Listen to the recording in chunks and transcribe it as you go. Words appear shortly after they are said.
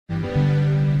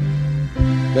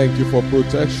Thank you for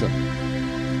protection.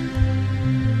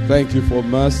 Thank you for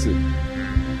mercy.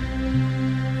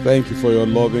 Thank you for your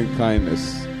loving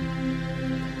kindness.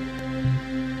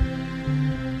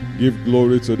 Give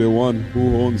glory to the one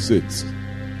who owns it.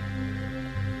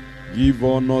 Give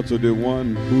honor to the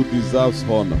one who deserves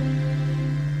honor.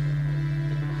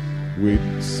 We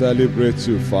celebrate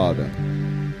you, Father.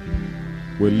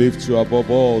 We lift you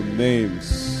above all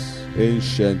names,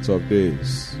 Ancient of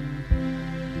Days.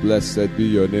 Blessed be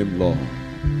your name, Lord.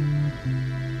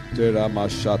 Tera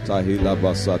mashata hila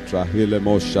basatra hile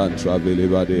moshantra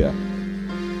velibadea.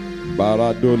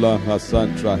 Baradola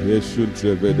hasantra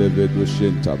heshuntre vedevedu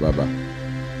shinta baba.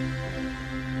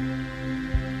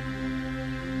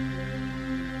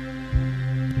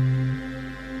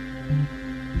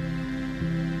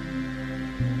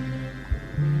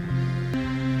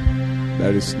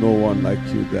 There is no one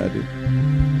like you, Daddy.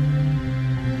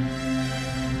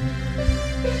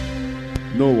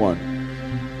 No one.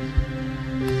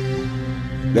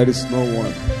 There is no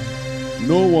one.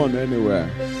 No one anywhere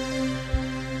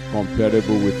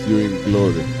comparable with you in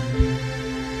glory,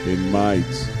 in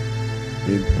might,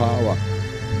 in power,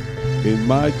 in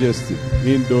majesty,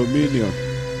 in dominion,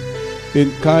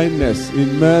 in kindness,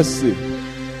 in mercy,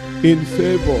 in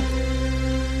favor.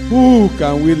 Who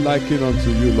can we liken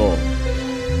unto you, Lord?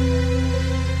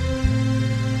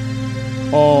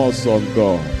 Awesome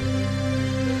God,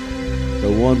 the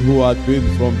one who had been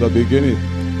from the beginning,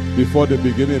 before the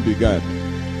beginning began,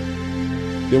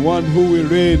 the one who will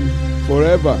reign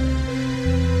forever.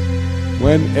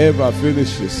 Whenever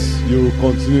finishes, you will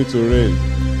continue to reign.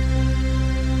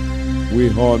 We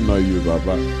honor you,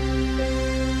 Baba.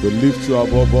 We lift you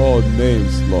above all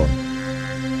names, Lord.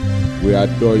 We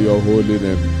adore your holy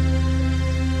name,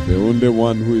 the only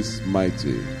one who is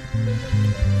mighty.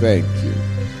 Thank you.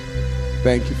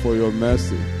 Thank you for your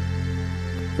mercy.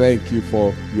 Thank you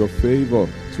for your favor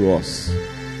to us.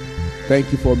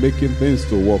 Thank you for making things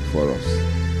to work for us.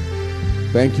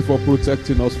 Thank you for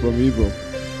protecting us from evil.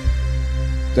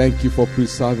 Thank you for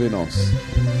preserving us.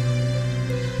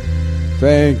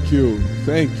 Thank you,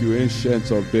 Ancient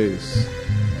of Days.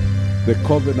 The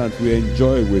covenant we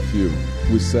enjoy with you,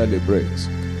 we celebrate.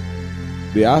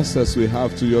 The access we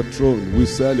have to your throne, we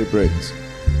celebrate.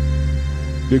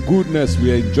 The goodness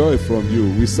we enjoy from you,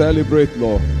 we celebrate,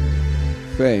 Lord.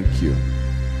 Thank you.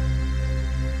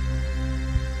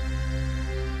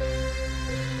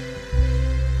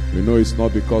 We know it's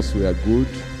not because we are good.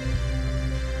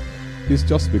 It's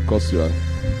just because you are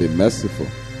the merciful.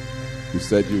 You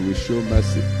said you will show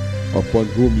mercy upon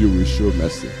whom you will show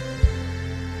mercy.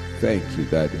 Thank you,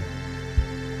 Daddy.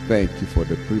 Thank you for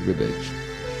the privilege.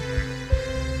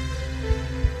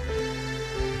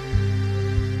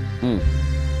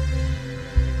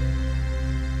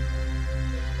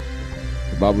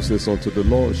 The Bible says, unto the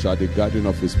Lord shall the guardian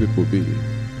of his people be.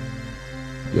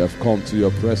 We have come to your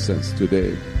presence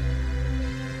today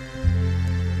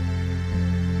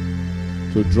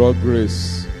to draw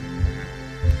grace,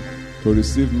 to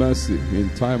receive mercy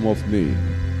in time of need.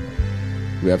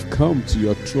 We have come to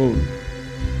your throne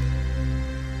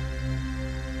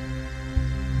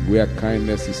where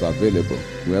kindness is available.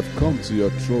 We have come to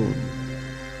your throne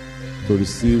to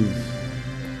receive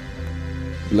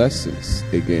blessings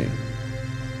again.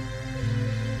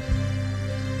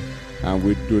 And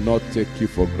we do not take you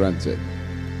for granted.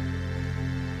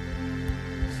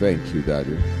 Thank you,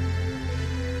 Daddy.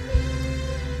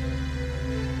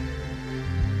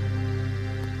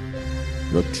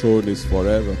 Your throne is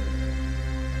forever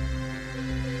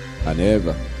and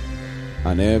ever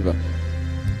and ever.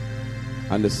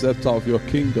 And the scepter of your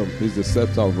kingdom is the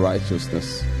scepter of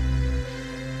righteousness.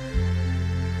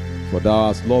 For thou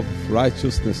hast loved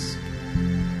righteousness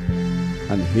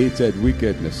and hated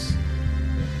wickedness.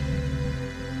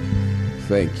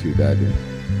 Thank you, Daddy.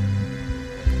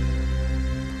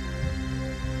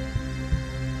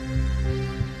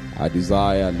 I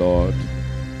desire, Lord,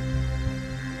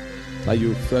 that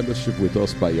you fellowship with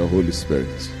us by your Holy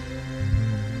Spirit.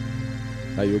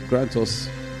 That you grant us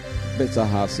better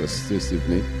access this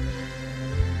evening.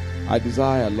 I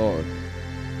desire, Lord,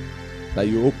 that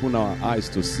you open our eyes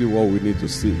to see what we need to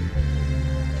see.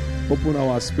 Open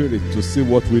our spirit to see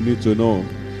what we need to know.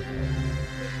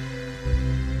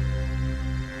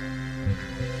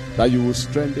 That you will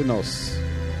strengthen us,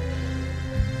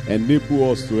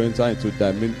 enable us to enter into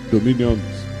dominion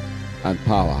and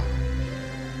power.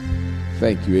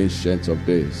 Thank you, Ancient of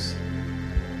Days.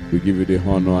 We give you the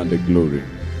honor and the glory.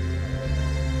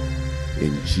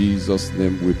 In Jesus'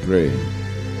 name we pray.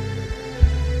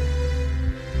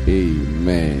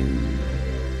 Amen.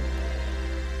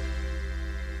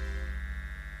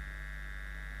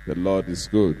 The Lord is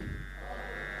good.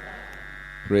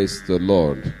 Praise the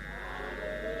Lord.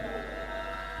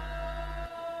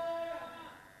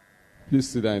 Please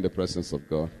sit down in the presence of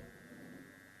God.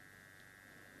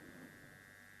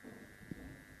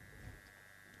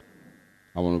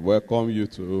 I want to welcome you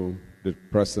to the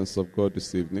presence of God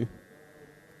this evening.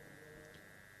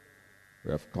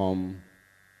 We have come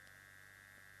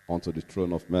onto the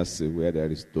throne of mercy where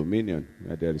there is dominion,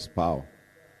 where there is power.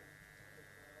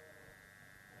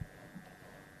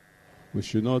 We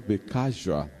should not be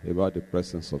casual about the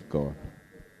presence of God.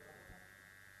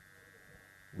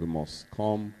 We must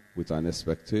come with an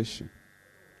expectation.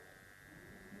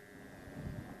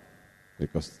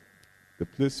 Because the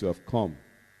place you have come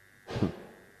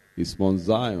is Mount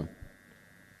Zion.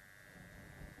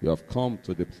 You have come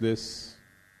to the place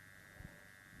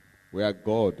where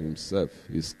God himself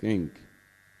is king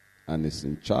and is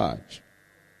in charge.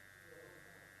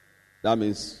 That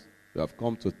means you have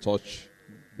come to touch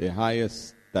the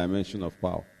highest dimension of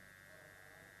power.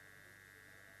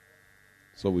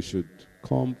 So we should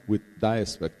come with that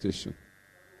expectation.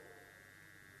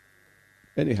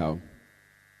 Anyhow,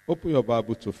 open your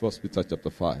Bible to 1 Peter chapter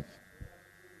 5.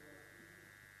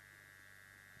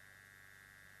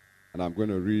 And I'm going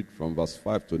to read from verse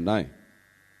 5 to 9.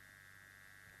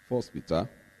 1 Peter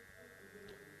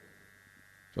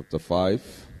chapter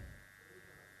 5.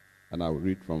 And I will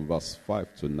read from verse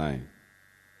 5 to 9.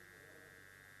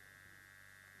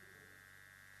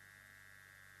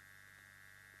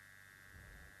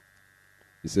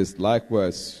 It says,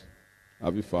 likewise,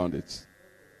 have you found it?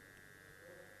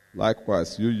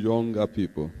 Likewise, you younger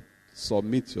people,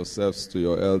 submit yourselves to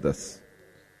your elders.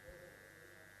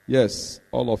 Yes,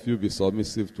 all of you be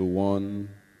submissive to one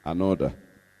another,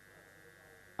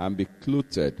 and be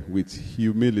clothed with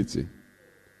humility.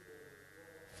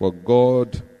 For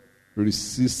God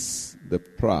resists the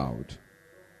proud,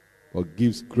 but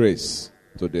gives grace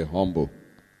to the humble.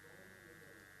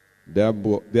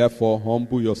 Therefore,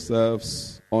 humble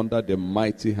yourselves under the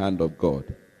mighty hand of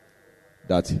God,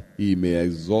 that he may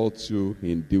exalt you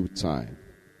in due time,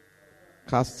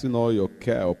 casting all your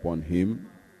care upon him,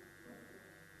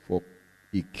 for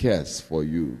he cares for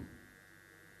you.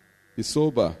 Be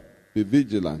sober, be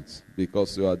vigilant,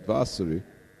 because your adversary,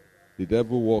 the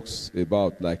devil, walks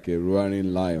about like a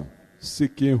roaring lion,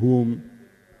 seeking whom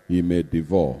he may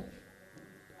devour.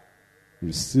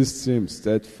 Resist him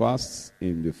steadfast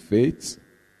in the faith,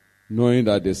 knowing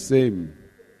that the same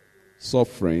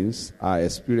sufferings are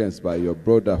experienced by your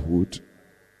brotherhood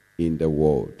in the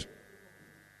world.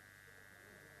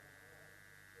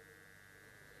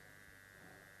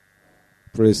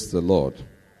 Praise the Lord.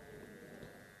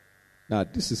 Now,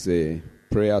 this is a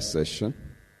prayer session,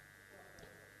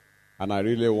 and I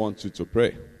really want you to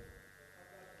pray.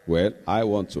 Well, I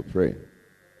want to pray.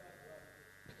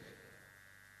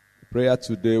 Prayer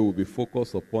today will be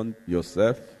focused upon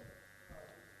yourself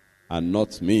and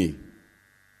not me,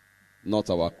 not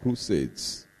our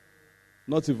crusades,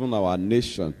 not even our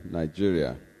nation,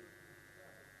 Nigeria.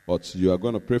 But you are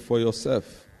going to pray for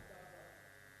yourself.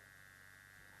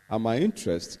 And my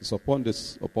interest is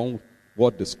upon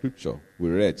what the scripture we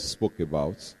read spoke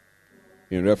about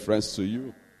in reference to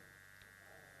you,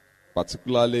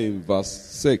 particularly in verse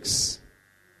 6.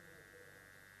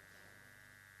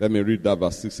 Let me read that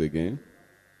verse 6 again.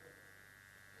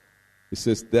 It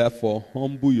says, therefore,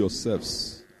 humble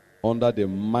yourselves under the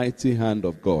mighty hand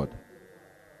of God,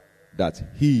 that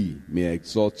he may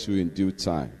exalt you in due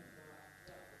time.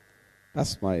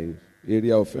 That's my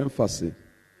area of emphasis.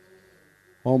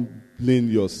 Humbling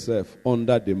yourself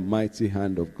under the mighty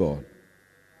hand of God.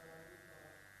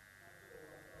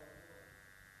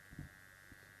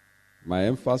 My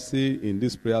emphasis in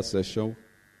this prayer session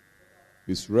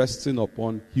is resting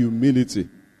upon humility.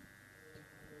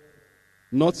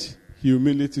 Not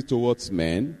humility towards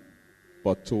men,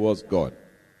 but towards God.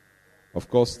 Of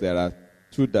course, there are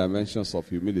two dimensions of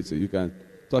humility. You can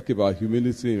talk about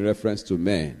humility in reference to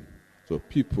men, to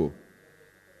people.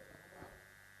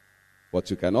 But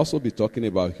you can also be talking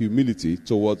about humility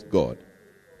towards God.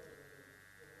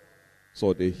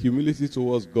 So the humility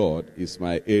towards God is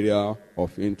my area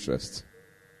of interest.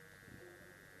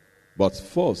 But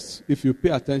first, if you pay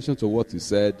attention to what he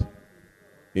said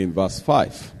in verse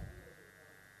 5,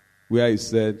 where he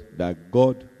said that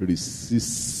God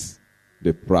resists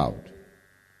the proud.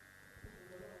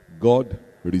 God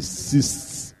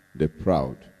resists the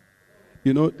proud.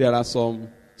 You know, there are some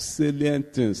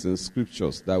salient things in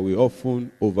scriptures that we often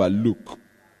overlook.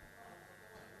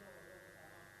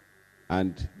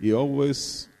 And it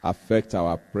always affects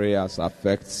our prayers,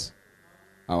 affects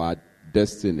our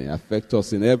destiny, affects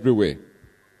us in every way.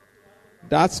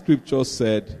 That scripture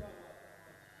said,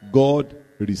 God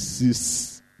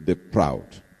resists the proud,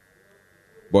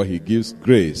 but he gives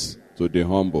grace to the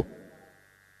humble.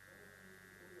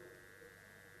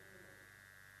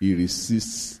 He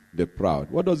resists the proud.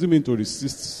 What does it mean to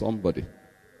resist somebody?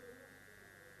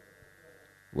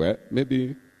 Well,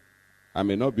 maybe I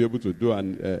may not be able to do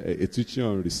a teaching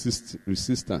on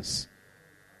resistance.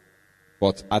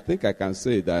 But I think I can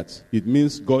say that it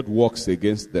means God works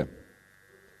against them.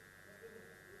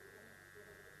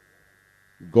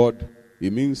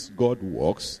 It means God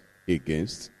works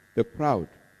against the proud.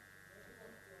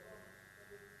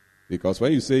 Because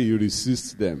when you say you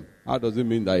resist them, how does it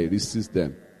mean that he resists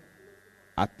them?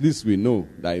 At least we know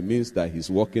that it means that he's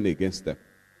working against them.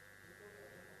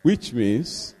 Which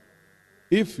means,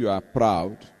 if you are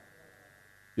proud,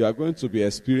 you are going to be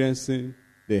experiencing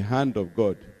the hand of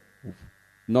God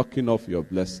knocking off your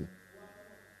blessing.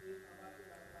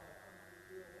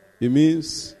 It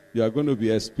means you are going to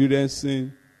be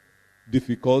experiencing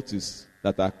difficulties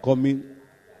that are coming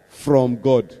from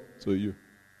God to you.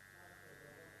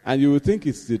 And you will think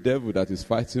it's the devil that is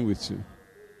fighting with you.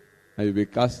 And you'll be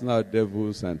casting out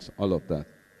devils and all of that.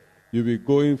 You'll be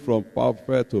going from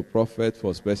prophet to prophet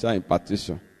for special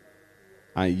impartation.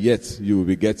 And yet you will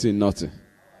be getting nothing.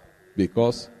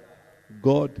 Because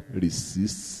God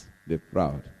resists the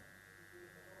proud.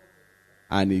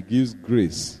 And he gives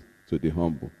grace to the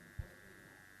humble.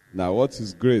 Now, what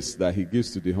is grace that he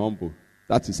gives to the humble?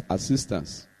 That is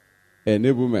assistance,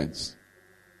 enablement,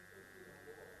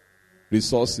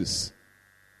 resources,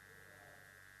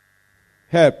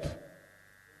 help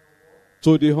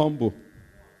to the humble.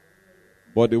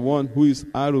 But the one who is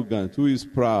arrogant, who is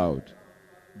proud,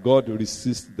 God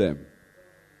resists them.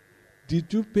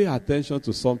 Did you pay attention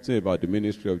to something about the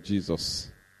ministry of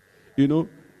Jesus? You know,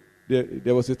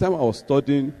 there was a time I was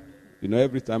studying,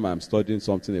 every time I'm studying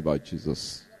something about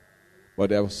Jesus. But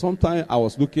there was some time I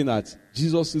was looking at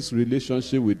Jesus'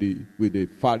 relationship with the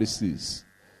Pharisees,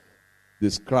 the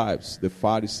scribes, the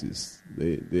Pharisees,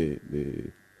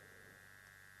 the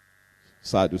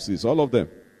Sadducees, all of them.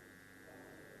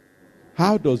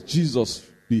 How does Jesus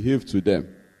behave to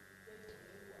them?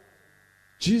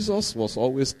 Jesus was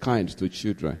always kind to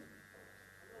children.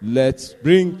 Let's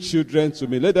bring children to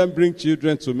me. Let them bring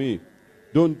children to me.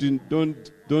 Don't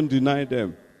deny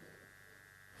them.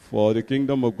 For the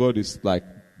kingdom of God is like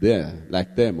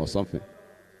them or something.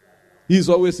 He's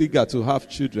always eager to have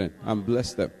children and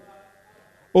bless them.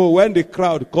 Oh, when the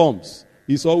crowd comes,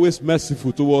 he's always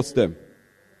merciful towards them.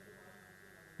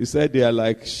 He said they are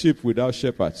like sheep without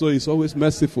shepherd. So he's always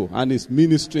merciful and he's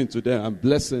ministering to them and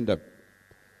blessing them.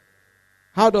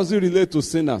 How does he relate to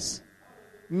sinners?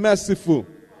 Merciful.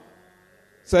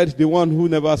 Said the one who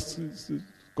never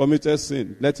committed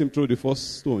sin, let him throw the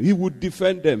first stone. He would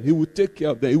defend them. He would take care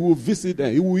of them. He would visit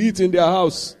them. He would eat in their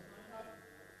house.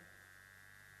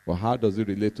 But how does he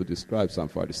relate to the scribes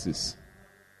and Pharisees?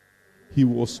 He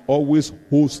was always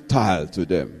hostile to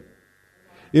them.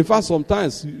 In fact,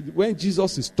 sometimes when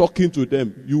Jesus is talking to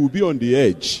them, you will be on the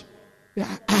edge.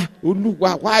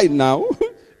 Why now?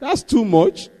 That's too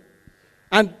much.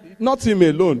 And not him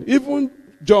alone. Even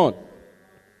John.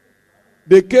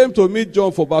 They came to meet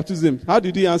John for baptism. How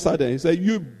did he answer them? He said,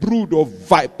 "You brood of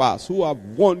vipers, who have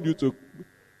warned you to..."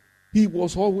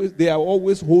 They are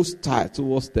always hostile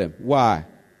towards them. Why?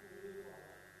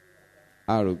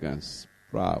 Arrogance,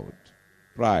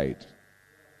 pride.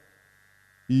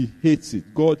 He hates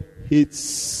it. God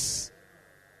hates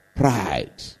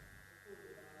pride.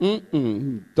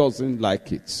 He doesn't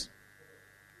like it.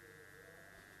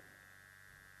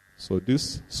 So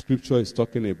this scripture is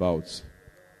talking about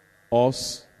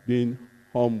us being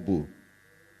humble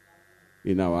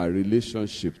in our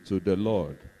relationship to the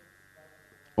Lord,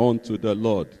 unto the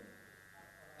Lord.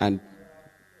 And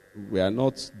we are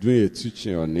not doing a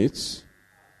teaching on it,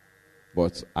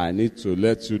 but I need to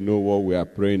let you know what we are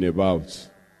praying about.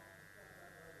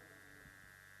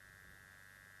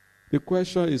 The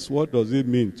question is, what does it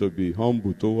mean to be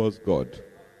humble towards God?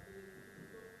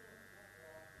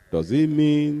 Does it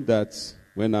mean that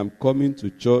when I'm coming to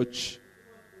church,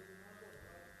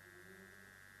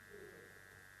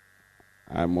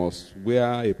 I must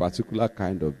wear a particular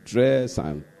kind of dress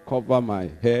and cover my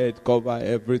head, cover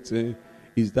everything?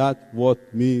 Is that what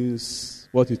it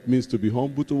means to be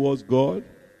humble towards God?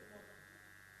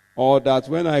 Or that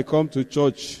when I come to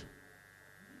church,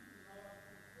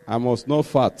 I must not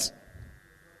fart?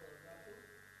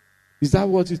 Is that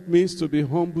what it means to be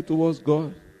humble towards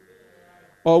God?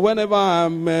 Or whenever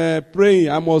I'm praying,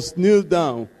 I must kneel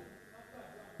down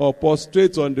or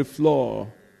prostrate on the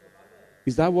floor?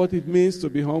 Is that what it means to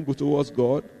be humble towards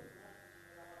God?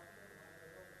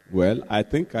 Well, I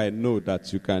think I know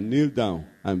that you can kneel down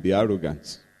and be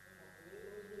arrogant.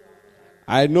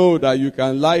 I know that you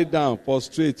can lie down,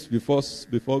 prostrate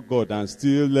before God and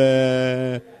still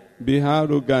be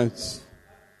arrogant.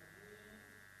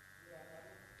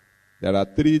 There are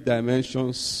 3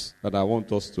 dimensions that I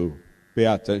want us to pay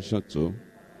attention to,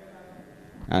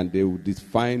 and they will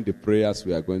define the prayers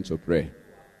we are going to pray.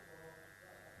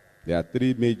 There are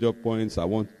 3 major points I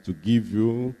want to give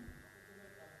you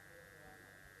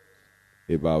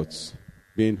about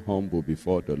being humble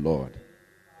before the Lord.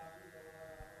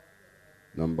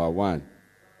 Number 1,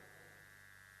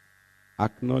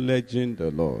 acknowledging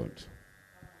the Lord.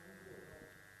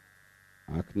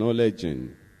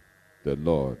 Acknowledging the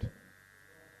Lord.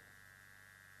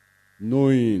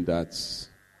 Knowing that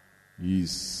He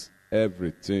is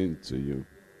everything to you.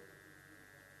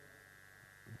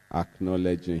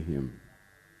 Acknowledging Him.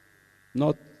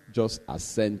 Not just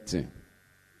assenting.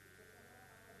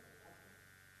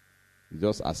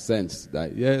 Just assent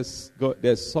that, yes, God,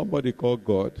 there's somebody called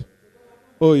God.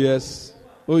 Oh yes,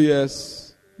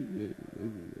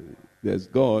 there's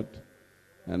God,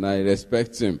 and I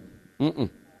respect Him.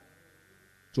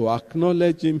 To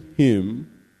acknowledge Him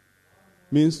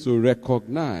means to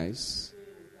recognize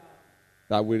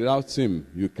that without Him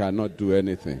you cannot do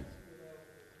anything,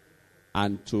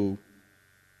 and to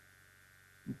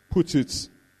put it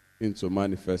into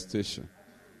manifestation.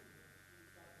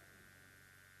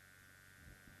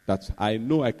 That I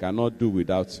know I cannot do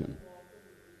without Him.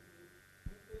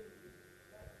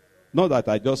 Not that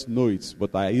I just know it,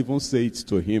 but I even say it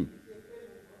to Him.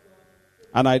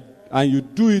 And you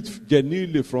do it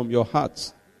genuinely from your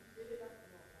heart,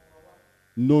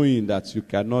 knowing that you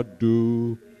cannot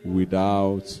do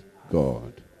without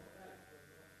God.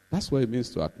 That's what it means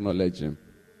to acknowledge Him.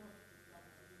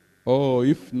 Oh,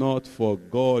 if not for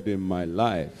God in my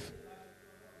life,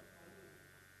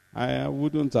 I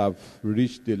wouldn't have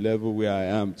reached the level where I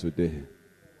am today.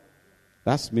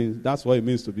 That's what it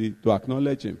means to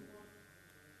acknowledge Him.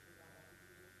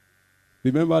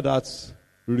 Remember that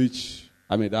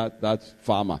that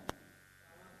farmer,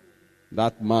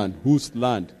 that man whose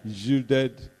land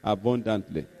yielded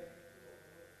abundantly.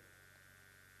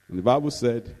 And the Bible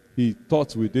said he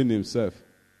thought within himself,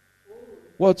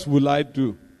 what will I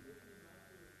do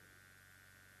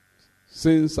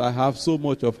since I have so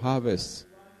much of harvest?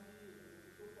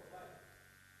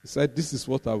 He said, this is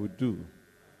what I will do.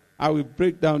 I will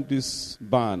break down this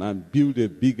barn and build a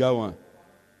bigger one.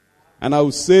 And I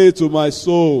will say to my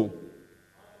soul,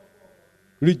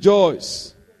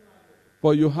 rejoice,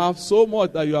 for you have so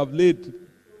much that you have laid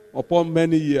upon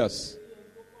many years.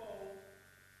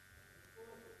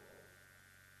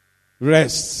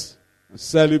 Rest and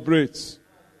celebrate.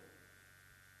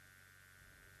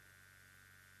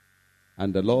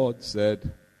 And the Lord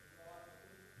said,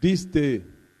 this day,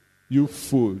 you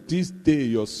fool, this day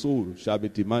your soul shall be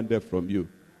demanded from you.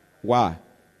 Why?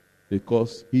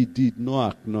 Because he did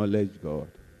not acknowledge God.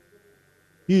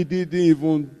 He didn't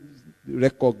even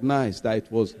recognize that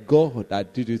it was God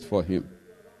that did it for him.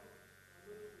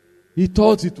 He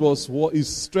thought it was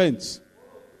his strength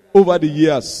over the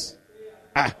years.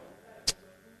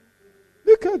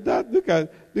 Look at that.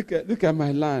 Look at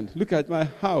my land. Look at my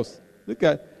house. Look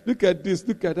at this.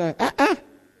 Look at that.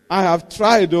 I have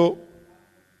tried though.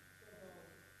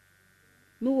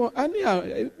 No,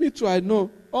 me too, I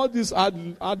know. All this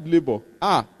hard labor.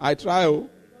 I try.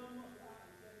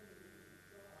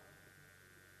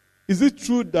 Is it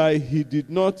true that he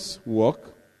did not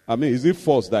work? Is it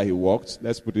false that he worked?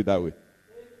 Let's put it that way.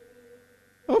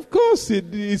 Of course,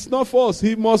 it's not false.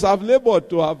 He must have labored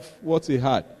to have what he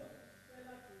had.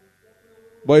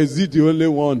 But is he the only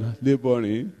one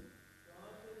laboring?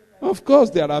 Of course,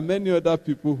 there are many other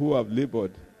people who have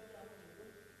labored.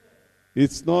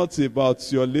 It's not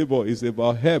about your labor, it's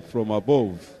about help from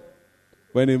above.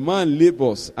 When a man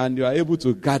labors and you are able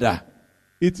to gather,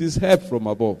 it is help from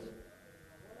above.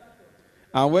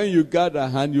 And when you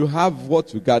gather and you have what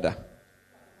to gather,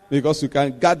 because you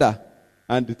can gather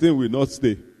and the thing will not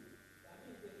stay.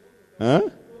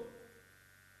 There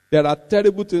are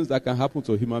terrible things that can happen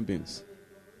to human beings.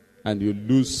 And you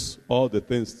lose all the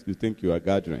things you think you are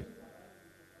gathering.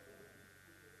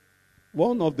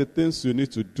 One of the things you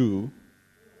need to do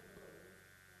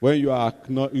when you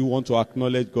want to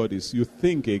acknowledge God is you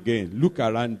think again. Look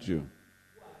around you.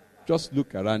 Just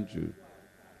look around you.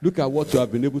 Look at what you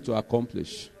have been able to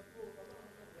accomplish.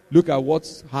 Look at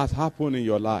what has happened in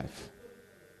your life.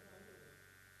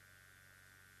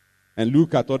 And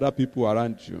look at other people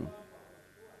around you.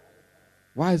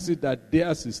 Why is it that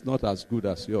theirs is not as good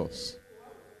as yours?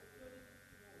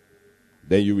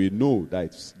 Then you will know that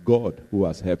it's God who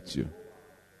has helped you.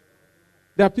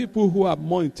 There are people who are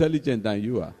more intelligent than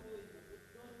you are.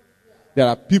 There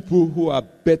are people who are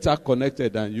better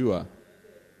connected than you are.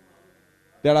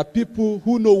 There are people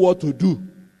who know what to do,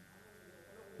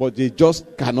 but they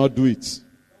just cannot do it.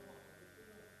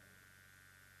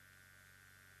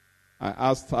 I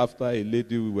asked after a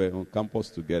lady, we were on campus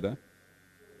together,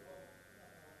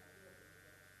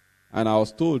 and I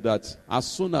was told that as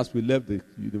soon as we left the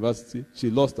university, she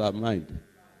lost her mind.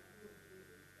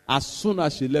 As soon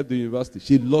as she left the university,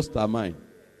 she lost her mind.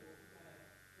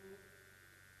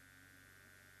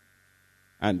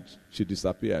 And she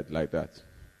disappeared like that.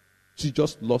 She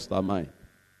just lost her mind.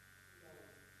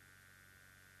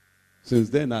 Since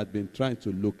then, I've been trying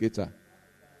to locate her.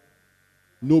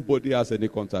 Nobody has any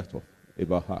contact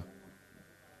about her.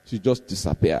 She just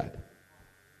disappeared.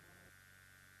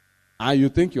 And you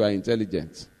think you are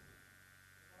intelligent.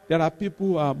 There are people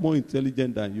who are more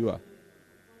intelligent than you are.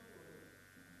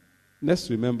 Let's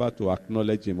remember to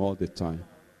acknowledge him all the time.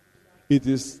 It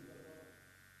is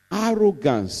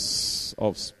arrogance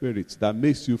of spirit that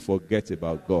makes you forget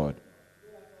about God.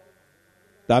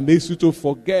 That makes you to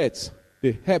forget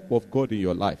the help of God in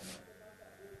your life.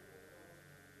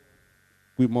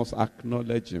 We must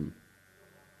acknowledge him.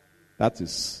 That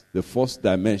is the first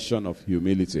dimension of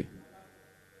humility.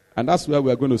 And that's where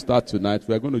we are going to start tonight.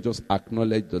 We are going to just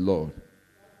acknowledge the Lord.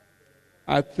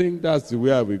 I think that's the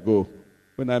way we go.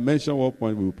 When I mention one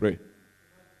point, we will pray.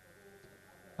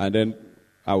 And then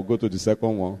I'll go to the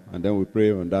second one, and then we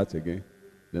pray on that again.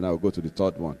 Then I'll go to the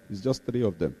third one. It's just three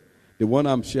of them. The one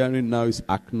I'm sharing now is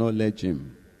acknowledge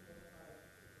him.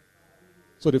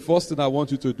 So the first thing I want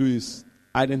you to do is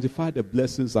identify the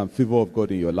blessings and favor of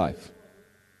God in your life.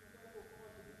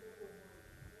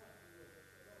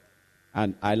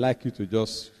 And I like you to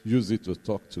just use it to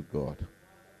talk to God.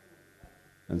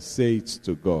 And say it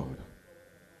to God.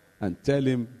 And tell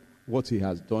him what he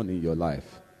has done in your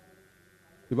life.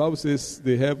 The Bible says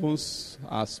the heavens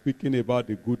are speaking about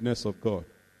the goodness of God.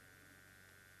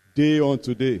 Day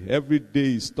unto day, every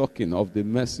day is talking of the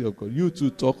mercy of God. You too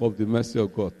talk of the mercy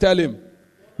of God. Tell him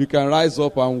you can rise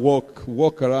up and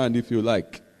walk around if you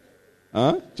like.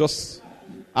 Just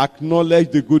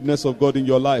acknowledge the goodness of God in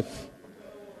your life.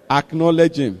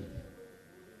 Acknowledge him.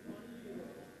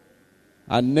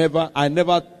 I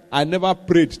never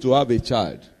prayed to have a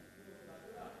child.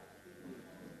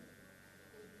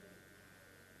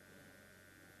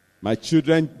 My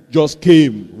children just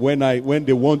came when I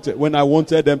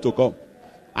wanted them to come.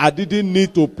 I didn't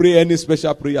need to pray any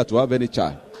special prayer to have any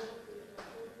child.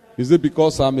 Is it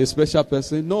because I'm a special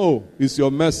person? No, it's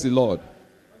your mercy, Lord.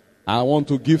 I want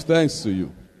to give thanks to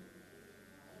you.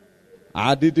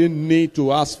 I didn't need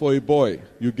to ask for a boy.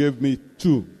 You gave me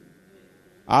 2.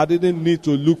 I didn't need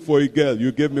to look for a girl.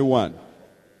 You gave me 1.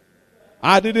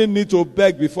 I didn't need to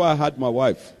beg before I had my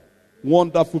wife.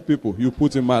 Wonderful people you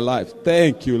put in my life.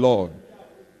 Thank you, Lord.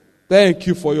 Thank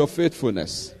you for your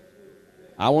faithfulness.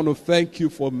 I want to thank you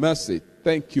for mercy.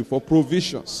 Thank you for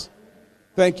provisions.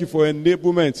 Thank you for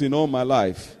enablement in all my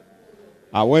life.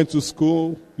 I went to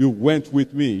school. You went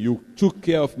with me. You took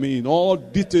care of me in all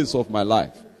details of my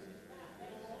life.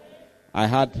 I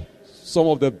had some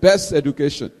of the best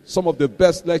education, some of the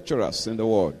best lecturers in the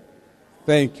world.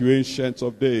 Thank you, Ancient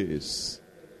of Days.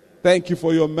 Thank you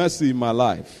for your mercy in my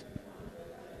life.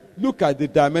 Look at the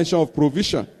dimension of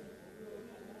provision.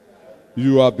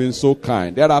 You have been so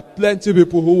kind. There are plenty of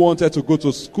people who wanted to go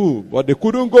to school, but they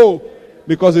couldn't go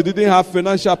because they didn't have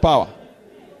financial power.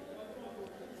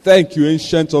 Thank you,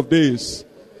 Ancient of Days.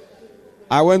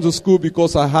 I went to school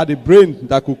because I had a brain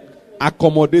that could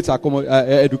accommodate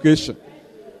education.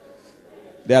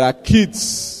 There are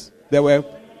kids. There were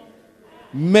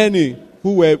many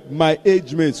who were my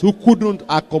age mates who couldn't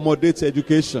accommodate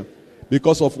education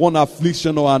because of one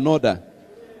affliction or another.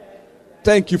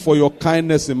 Thank you for your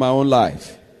kindness in my own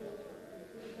life.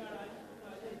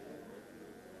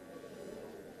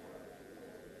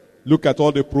 Look at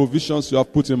all the provisions you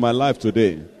have put in my life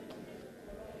today.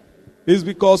 It's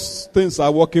because things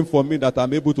are working for me that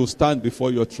I'm able to stand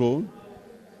before your throne.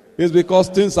 It's because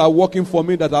things are working for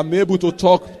me that I'm able to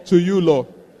talk to you, Lord.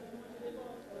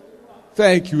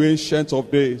 Thank you, Ancient of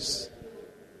Days.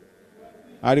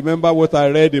 I remember what I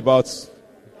read about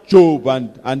Job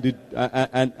and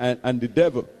the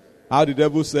devil. How the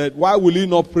devil said, why will he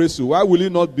not praise you? Why will he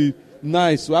not be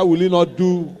nice? Why will he not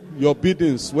do your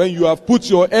biddings when you have put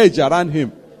your edge around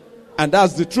him? And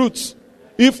that's the truth.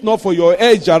 If not for your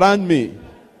edge around me,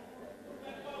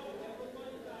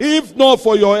 if not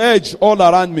for your edge all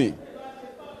around me,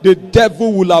 the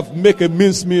devil will have made a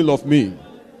mincemeal of me.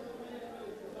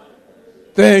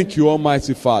 Thank you,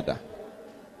 Almighty Father.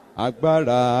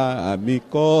 Agbára mi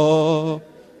kọ́,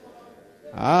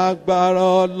 Agbára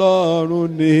Ọlọ́run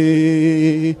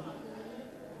ni,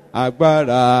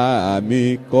 agbára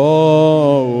mi kọ́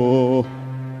o.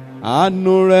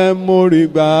 Àánú rẹ̀ mo rí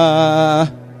gbà,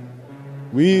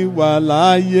 wíwà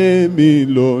láyé mi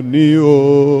lónìí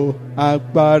o.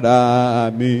 Agbára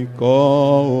mi kọ́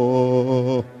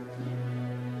o.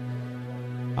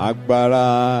 Agbára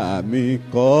mi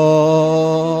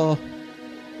kọ́,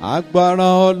 agbára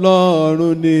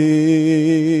Ọlọ́run ni,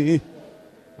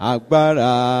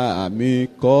 agbára mi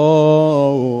kọ́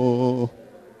o.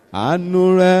 Àánú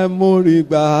rẹ̀ mo rí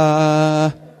gbà,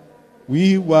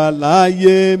 wíwà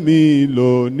láyé mi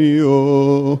lónìí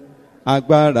o.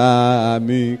 Agbára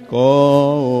mi kọ́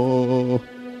o.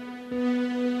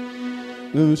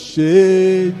 Ṣé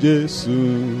Jésù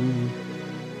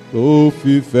tó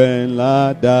fìfẹ́ ńlá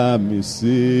dá mi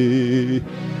sí,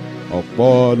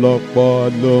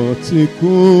 ọ̀pọ̀lọpọ̀ ló ti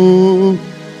kú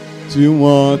tí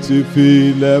wọ́n ti fi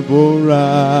ilẹ̀ bóra.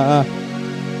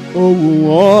 Ó wù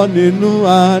wọ́n nínú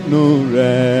àánú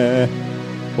rẹ̀,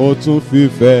 ó tún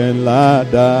fìfẹ́ ńlá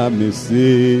dá mi sí.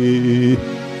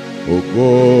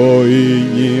 Ògo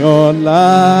ìyìn ọlá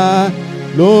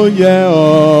ló yẹ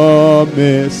ọ́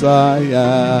Mẹ́sáyà.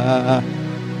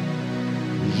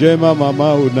 Jema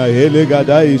mama una hele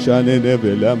gada ishane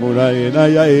nebele amura ina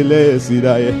ya ele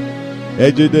sidaye.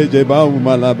 Ejide jeba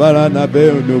umalabara na be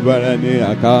unubarani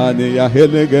akane ya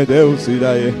hele gede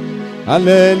usidaye.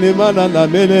 Aleli mana na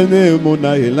mele ne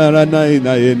muna hilara na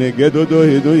ina yene gedodo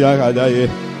hidu ya gadaye.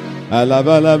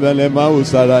 Alabala bele ma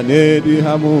usara ne di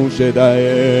hamu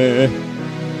shedaye.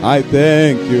 I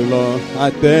thank you, Lord. I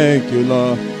thank you,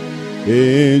 Lord.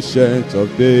 Ancient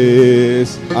of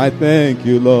days. I thank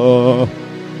you, Lord.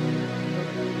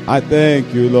 I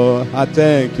thank you, Lord. I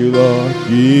thank you, Lord.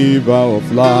 Giver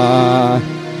of life.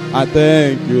 I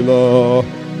thank you, Lord.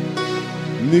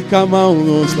 Nikama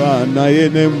unosa na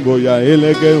yenembo ya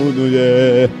elege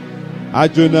unuye.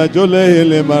 Ajuna jole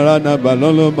hele marana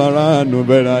balolo maranu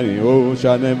berani o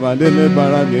shane malele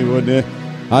barani one.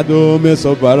 Adome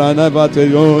so barana bate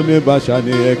yone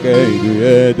bashani eke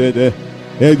iduye dede.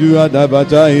 Edu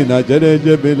adabacha ina jere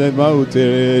jebele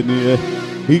mautere niye.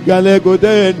 Igalego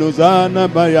de nozana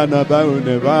bayana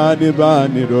baune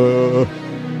bani ro.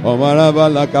 Omara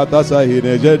bala katasa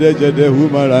hine jede jede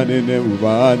humarani ne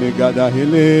ubani gada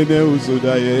hilene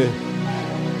usudaye.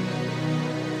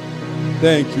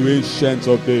 Thank you, ancient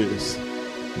of days.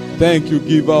 Thank you,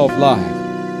 giver of life.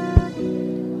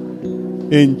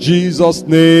 In Jesus'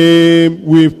 name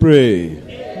we pray.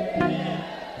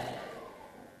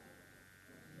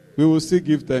 We will still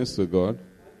give thanks to God.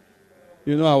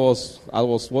 You know, I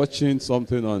was watching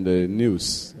something on the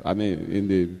news. I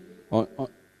mean,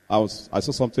 I saw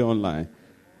something online.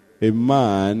 A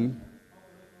man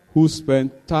who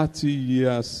spent 30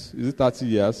 years, is it 30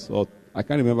 years? Or I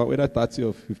can't remember whether 30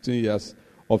 or 15 years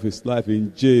of his life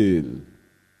in jail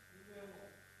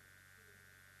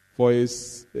for a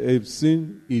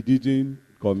sin he didn't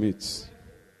commit.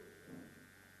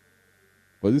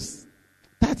 For this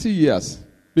 30 years.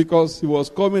 Because he was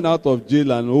coming out of jail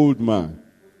an old man.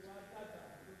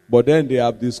 But then they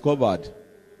have discovered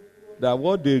that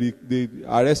what they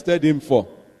arrested him for,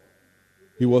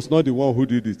 he was not the one who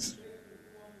did it.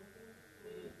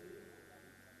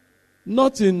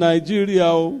 Not in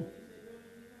Nigeria,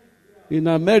 in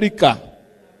America.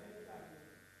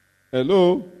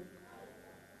 Hello?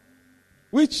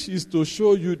 Which is to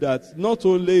show you that not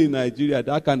only in Nigeria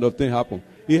that kind of thing happens.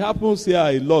 It happens here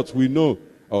a lot, we know.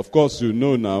 Of course you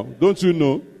know now. Don't you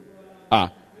know?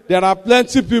 There are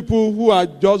plenty people who are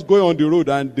just going on the road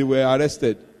and they were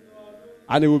arrested.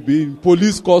 And they will be in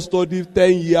police custody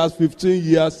 10 years, 15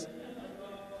 years.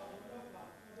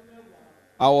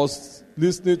 I was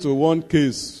listening to one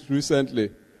case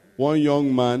recently. One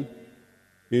young man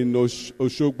in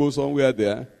Oshogbo, somewhere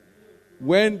there.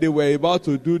 When they were about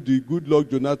to do the Goodluck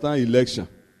Jonathan election,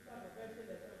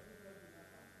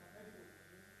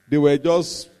 they were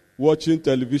just watching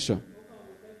television,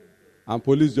 and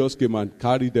police just came and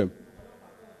carried them.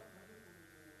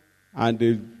 And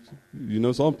they,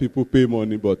 some people pay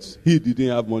money, but he didn't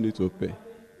have money to pay.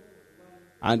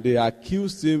 And they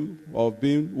accused him of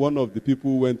being one of the people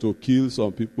who went to kill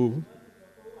some people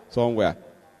somewhere.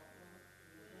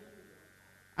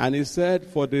 And he said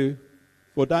for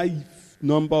that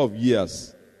number of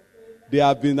years, they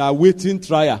have been awaiting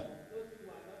trial.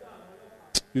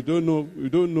 You don't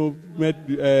know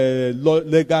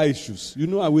legal issues. You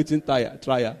know, awaiting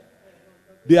trial.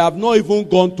 They have not even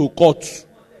gone to court.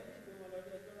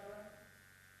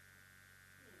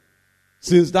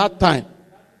 Since that time.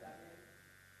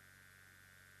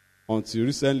 Until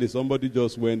recently, somebody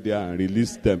just went there and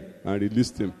released them and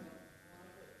released him.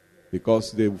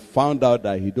 Because they found out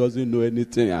that he doesn't know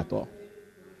anything at all.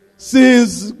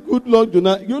 Since good Lord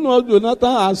Jonathan,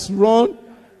 Jonathan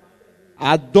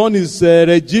has done his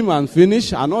regime and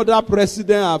finished. Another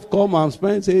president have come and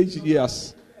spent 8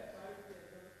 years.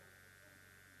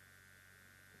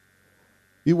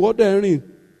 He wasn't.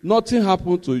 Nothing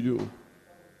happened to you.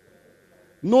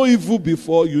 No evil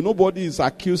before you. Nobody is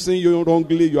accusing you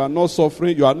wrongly. You are not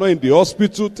suffering. You are not in the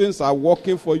hospital. Things are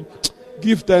working for you.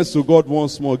 Give thanks to God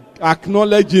once more.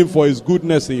 Acknowledge Him for His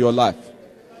goodness in your life.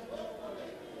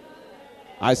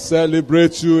 I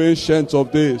celebrate you, Ancient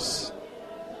of Days,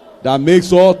 that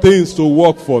makes all things to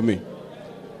work for me,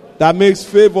 that makes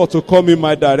favor to come in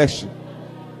my direction.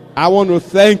 I want to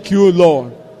thank you,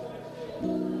 Lord.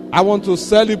 I want to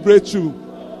celebrate you,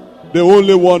 the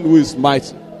only one who is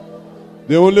mighty,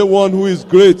 the only one who is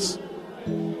great.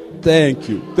 Thank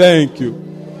you, thank you,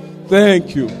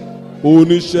 thank you.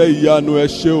 Oníṣẹ́ ìyanu ẹ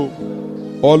ṣé o.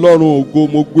 Ọlọ́run ògo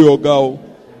mo gbé ọ̀gá o.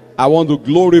 I want to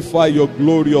glorify your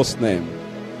glorious name.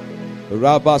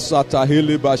 Rabba Sata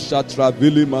Hili Bashatra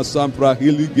Vili Masampra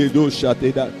Hili Gedo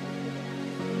Shateda.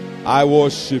 I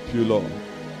worship you, Lord.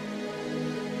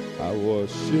 I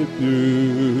worship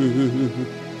you.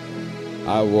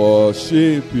 I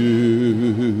worship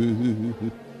you.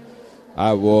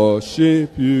 I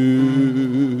worship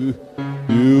you.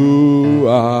 You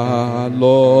are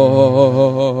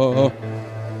Lord.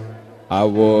 I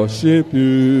worship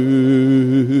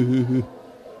you.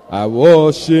 I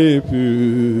worship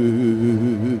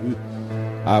you.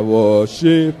 I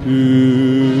worship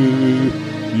you.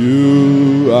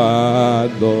 You are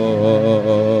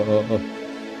Lord.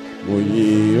 Mo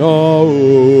yìn ọ́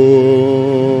o.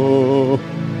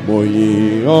 Mo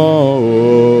yìn ọ́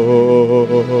o.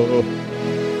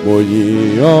 Mo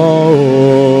yìn ọ́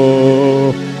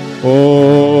o.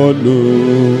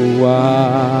 Olúwa.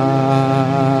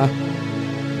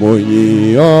 Mo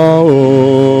yìn ọ́ o.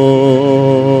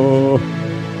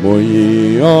 Mo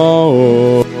yìn ọ́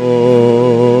o.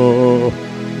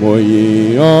 Mo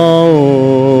yìn ọ́ o.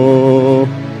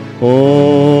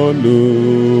 Olúwa.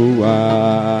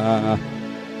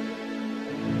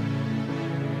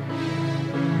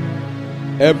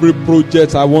 Every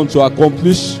project I want to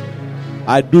accomplish,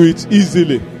 I do it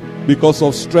easily because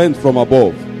of strength from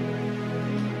above.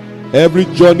 Every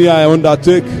journey I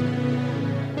undertake,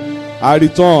 I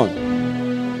return.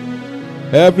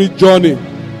 Every journey,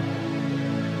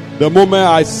 the moment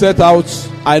I set out,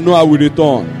 I know I will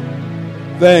return.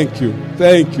 Thank you,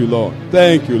 Lord.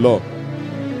 Thank you, Lord.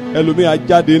 Ẹlòmíì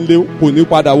ajáde ńlé kò ní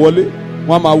padà wọlé,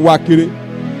 wọ́n máa wá kiri.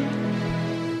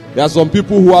 There are some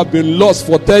people who have been lost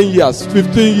for 10 years,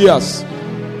 15 years.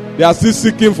 They are still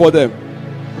seeking for them.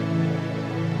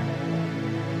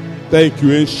 Thank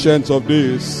you, Ancient of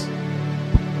Days.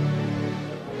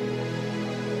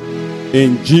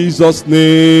 In Jesus'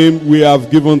 name we have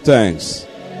given thanks.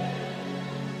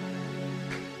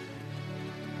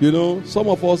 You know, some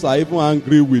of us are even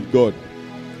angry with God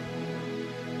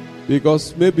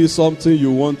because maybe something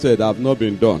you wanted have not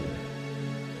been done.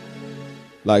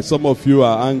 Like some of you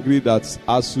are angry that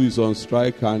ASU is on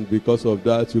strike and because of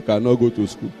that you cannot go to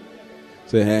school.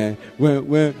 Say, hey,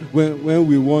 when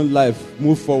we want life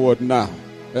move forward now,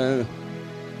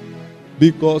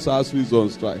 because ASU is on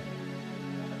strike.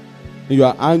 And you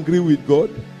are angry with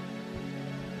God.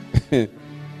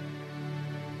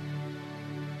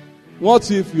 What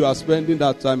if you are spending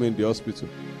that time in the hospital?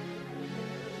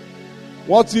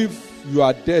 What if you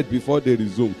are dead before they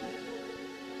resume?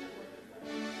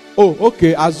 Oh,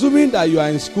 okay. Assuming that you are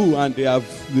in school and they have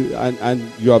and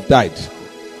you have died.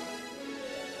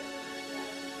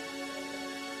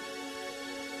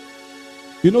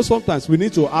 You know, sometimes we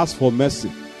need to ask for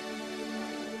mercy.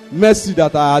 Mercy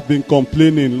that I had been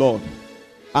complaining, Lord.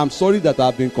 I'm sorry that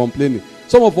I've been complaining.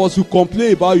 Some of us who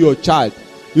complain about your child,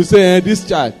 you say, this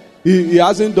child, he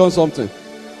hasn't done something.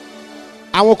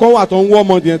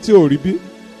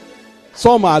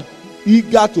 Some are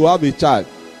eager to have a child.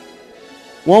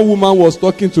 One woman was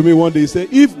talking to me one day. He said,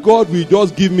 if God will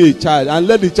just give me a child and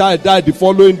let the child die the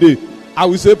following day, I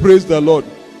will say, praise the Lord.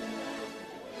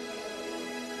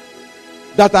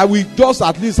 That I will just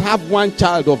at least have one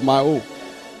child of my own.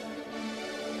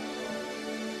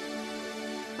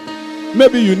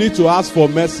 Maybe you need to ask for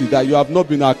mercy that you have not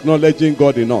been acknowledging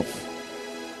God enough.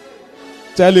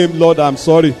 Tell Him, Lord, I'm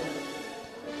sorry.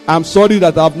 I'm sorry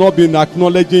that I've not been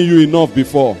acknowledging you enough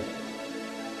before.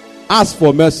 Ask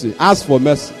for mercy. Ask for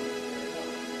mercy.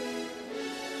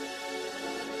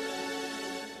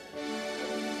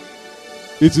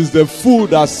 It is the fool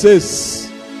that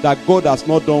says that God has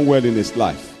not done well in his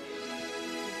life.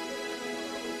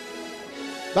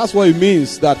 That's what it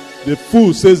means that the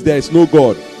fool says there is no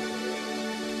God.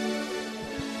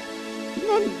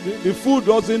 The fool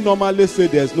doesn't normally say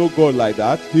there's no God like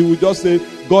that. He will just say,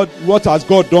 God, what has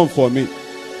God done for me?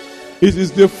 It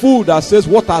is the fool that says,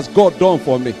 what has God done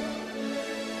for me?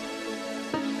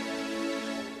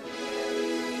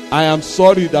 I am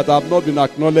sorry that I have not been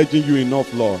acknowledging you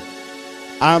enough, Lord.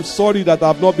 I am sorry that I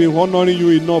have not been honoring you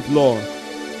enough, Lord.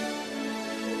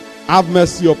 Have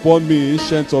mercy upon me,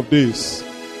 Ancient of Days.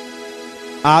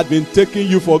 I have been taking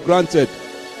you for granted.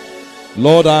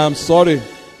 Lord, I am sorry.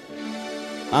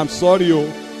 I'm sorry, oh.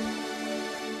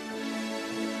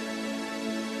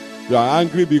 You are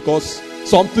angry because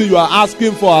something you are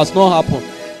asking for has not happened.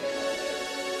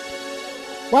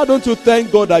 Why don't you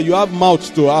thank God that you have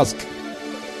mouth to ask?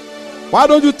 Why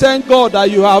don't you thank God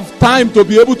that you have time to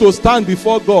be able to stand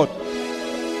before God?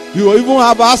 You even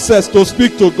have access to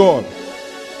speak to God.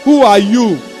 Who are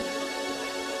you?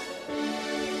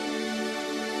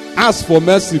 Ask for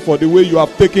mercy for the way you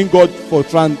have taken God for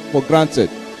granted.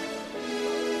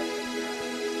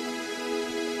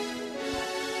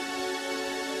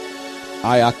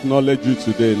 I acknowledge you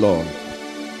today, Lord.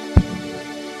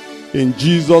 In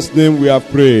Jesus' name we have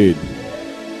prayed.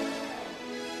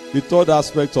 The third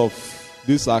aspect of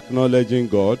this acknowledging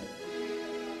God,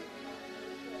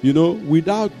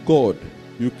 without God,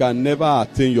 you can never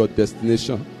attain your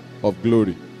destination of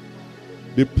glory.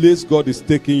 The place God is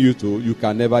taking you to, you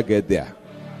can never get there.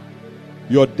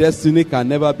 Your destiny can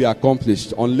never be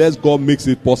accomplished unless God makes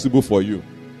it possible for you.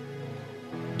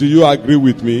 Do you agree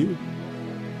with me?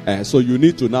 So you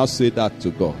need to now say that to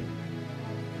God.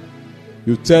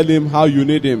 You tell him how you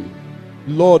need him.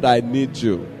 Lord, I need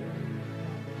you.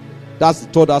 That's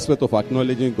the third aspect of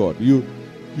acknowledging God. You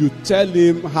tell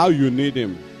him how you need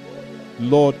him.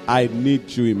 Lord, I need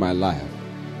you in my life.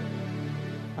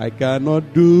 I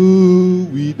cannot do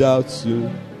without you.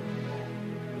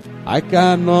 I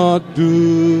cannot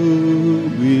do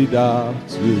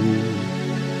without you.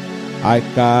 I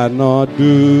cannot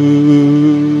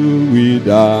do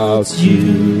without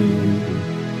you.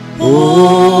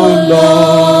 Oh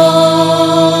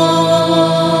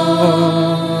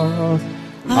Lord,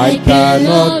 I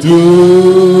cannot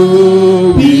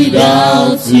do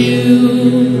without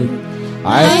you.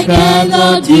 I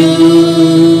cannot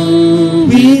do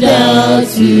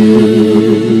without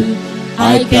you.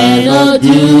 I cannot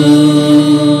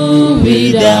do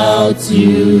without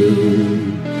you.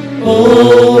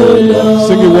 Oh Lord.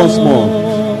 Sing it once more.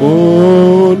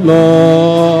 Oh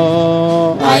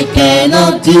Lord, I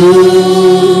cannot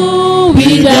do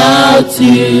without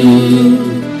you.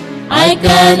 I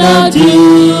cannot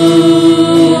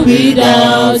do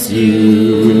without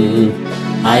you.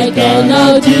 I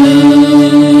cannot do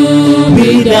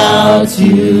without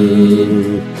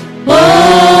you.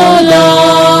 Oh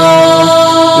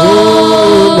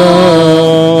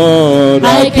Lord,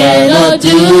 I cannot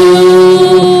do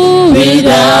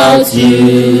without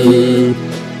you.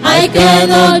 I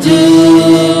cannot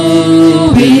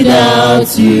do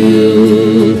without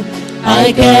you.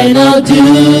 I cannot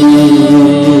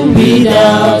do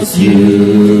without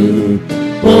you.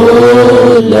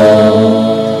 Oh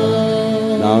Lord.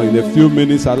 Now in a few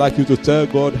minutes I'd like you to tell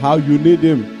God how you need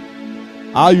him.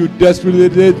 How you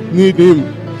desperately need him.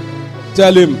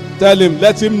 Tell him,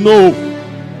 let him know.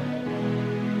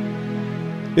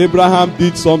 Abraham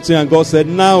did something and God said,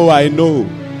 now I know.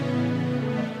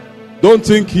 Don't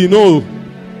think he knows.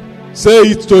 Say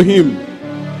it to him.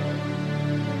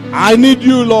 I need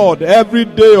you, Lord, every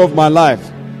day of my life.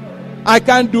 I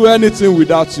can't do anything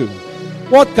without you.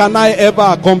 What can I ever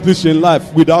accomplish in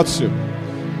life without you?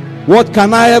 What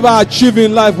can I ever achieve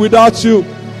in life without you?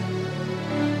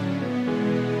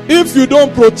 If you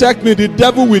don't protect me, the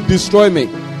devil will destroy me.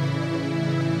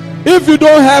 If you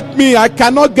don't help me, I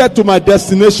cannot get to my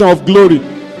destination of glory.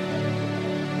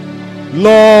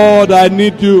 Lord, I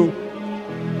need you.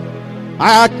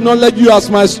 I acknowledge you as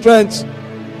my strength.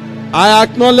 I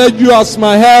acknowledge you as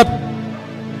my help.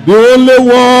 The only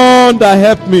one that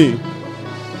helped me.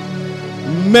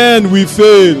 Men will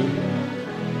fail.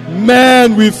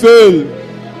 Men will fail.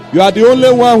 You are the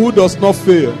only one who does not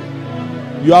fail.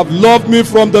 You have loved me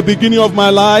from the beginning of my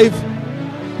life.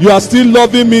 You are still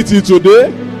loving me till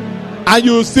today. And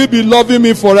you will still be loving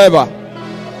me forever.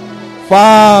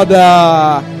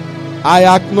 Father, I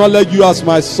acknowledge you as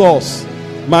my source,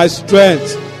 my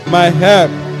strength, my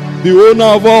help, the owner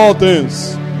of all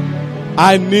things.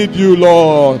 I need you,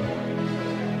 Lord.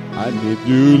 I need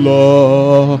you,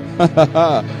 Lord.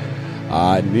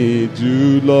 I need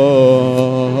you,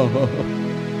 Lord.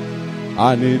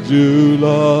 I need you,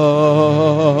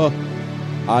 Lord.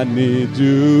 I need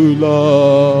you,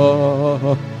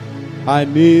 Lord. I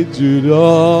need you,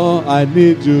 Lord. I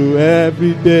need you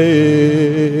every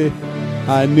day.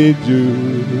 I need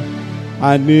you.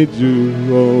 I need you,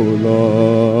 oh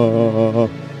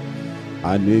Lord.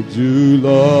 I need you,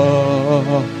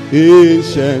 Lord,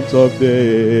 ancient of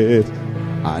days.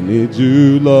 I need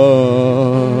you,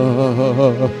 Lord.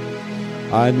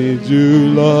 I need you,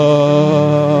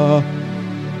 Lord.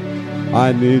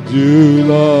 I need you,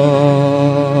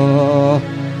 Lord.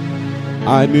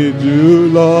 I need you,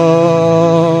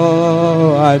 Lord.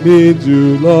 I need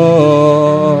you,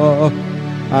 Lord.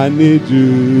 I need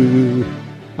you.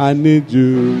 I need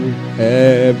you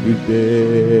every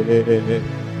day.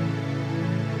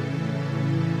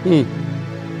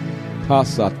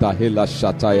 Kasata hela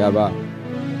shatayaba.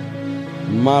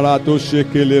 Marato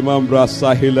shekele mambra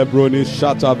sahile broni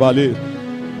shatabali.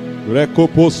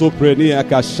 Rekoposo prenia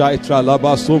kashaitra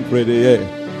labaso predeye.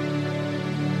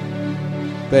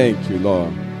 Thank you,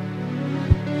 Lord.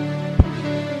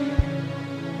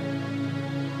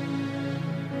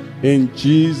 In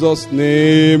Jesus'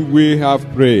 name we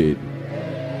have prayed.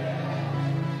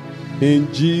 In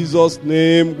Jesus'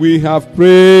 name we have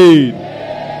prayed.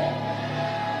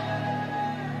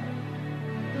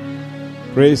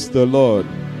 Praise the Lord.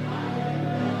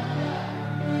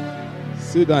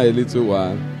 Sit down a little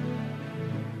while.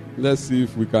 Let's see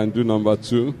if we can do number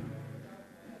 2.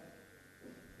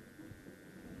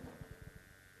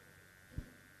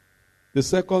 The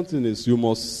second thing is you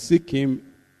must seek him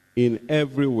in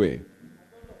every way,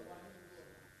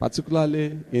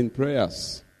 particularly in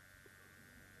prayers.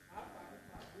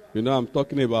 You know, I'm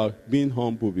talking about being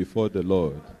humble before the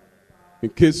Lord. In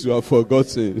case you have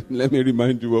forgotten, let me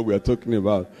remind you what we are talking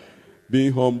about.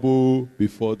 Being humble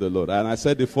before the Lord. And I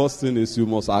said the first thing is you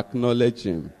must acknowledge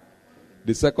him.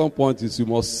 The second point is you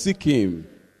must seek him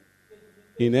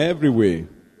in every way,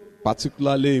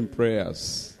 particularly in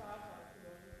prayers.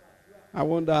 I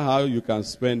wonder how you can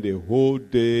spend a whole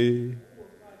day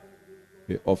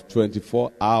of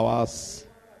 24 hours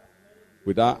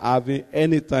without having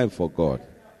any time for God.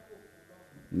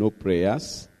 No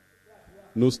prayers,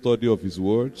 no study of his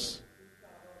words.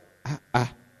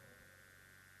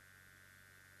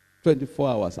 24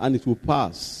 hours, and it will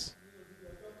pass.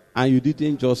 And you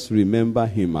didn't just remember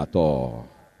him at all.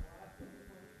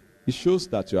 It shows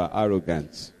that you are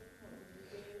arrogant.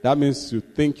 That means you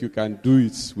think you can do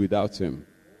it without him.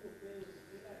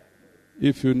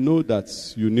 If you know that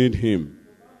you need him,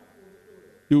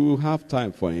 you will have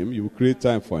time for him. You will create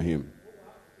time for him.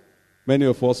 Many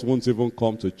of us won't even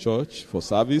come to church for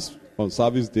service on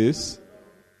service days.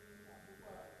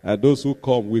 And those who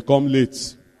come, we come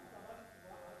late.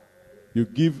 You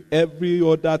give every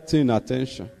other thing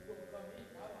attention.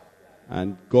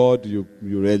 And God, you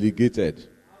relegated.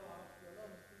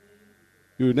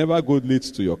 You never go late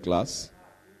to your class.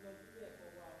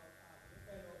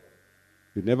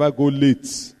 You never go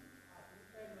late.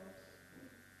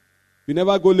 You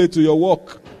never go late to your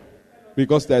work.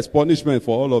 Because there's punishment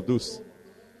for all of those.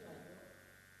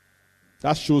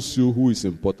 That shows you who is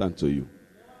important to you.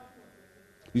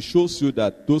 It shows you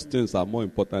that those things are more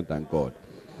important than God.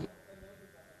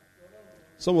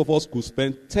 Some of us could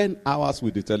spend 10 hours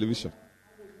with the television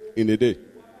in a day.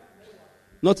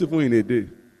 Not even in a day.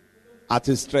 At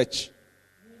a stretch.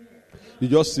 You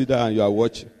just sit there and you are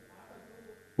watching.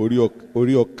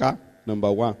 Orioka, number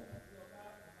 1.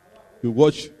 You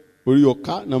watch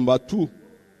Orioka, number 2.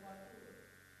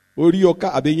 Orioka,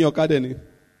 Abenyoka deni.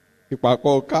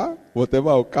 Ipakoka,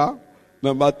 whatever oka.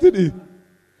 Number 3.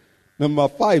 Number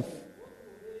 5.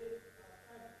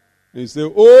 And you say,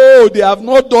 oh, they have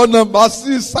not done number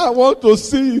 6. I want to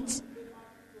see it.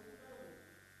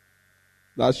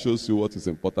 That shows you what is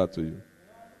important to you.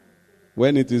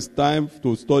 When it is time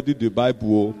to study the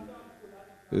Bible,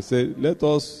 they say, let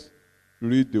us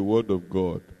read the word of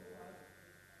God.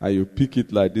 And you pick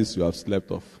it like this, you have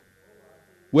slept off.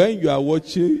 When you are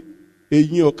watching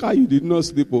Enyoka, you did not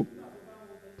sleep off.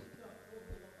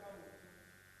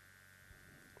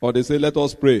 Or they say, let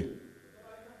us pray.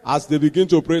 As they begin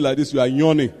to pray like this, you are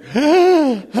yawning.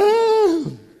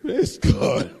 Praise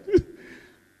God.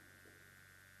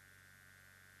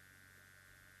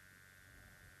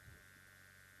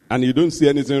 And you don't see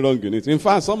anything wrong in it. In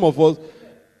fact, some of us,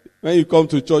 when you come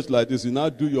to church like this, you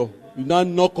now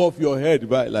knock off your head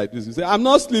like this. You say, I'm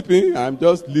not sleeping, I'm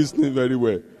just listening very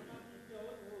well.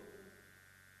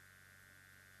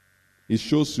 It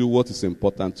shows you what is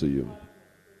important to you.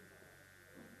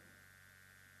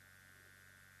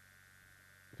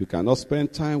 If you cannot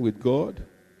spend time with God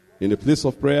in a place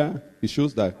of prayer, it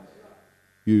shows that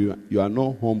you are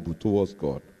not humble towards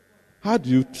God. How do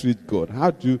you treat God? How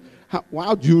do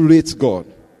you rate God?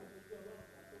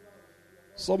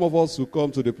 Some of us who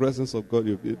come to the presence of God,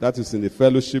 that is in a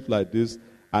fellowship like this,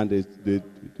 And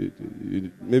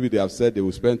maybe they have said they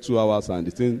will spend 2 hours and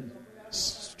the thing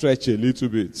stretch a little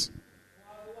bit.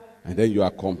 And then you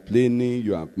are complaining,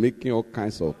 you are making all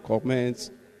kinds of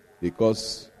comments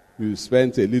because you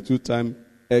spent a little time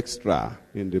extra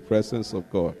in the presence of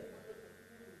God.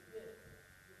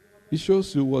 It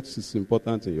shows you what is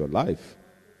important in your life.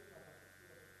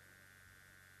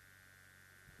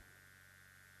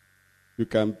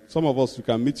 Some of us, you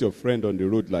can meet your friend on the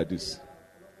road like this.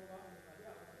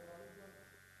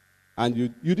 And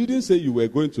you didn't say you were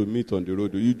going to meet on the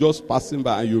road. You just passing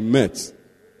by and you met.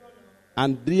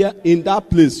 And there, in that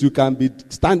place, you can be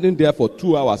standing there for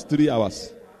 2 hours, 3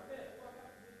 hours.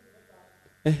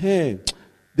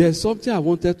 There's something I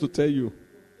wanted to tell you.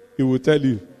 He will tell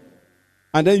you.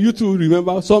 And then you too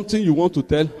remember something you want to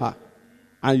tell her.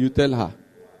 And you tell her.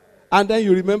 And then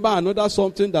you remember another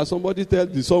something that somebody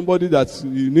tells somebody that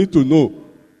you need to know.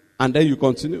 And then you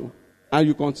continue. And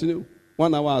you continue.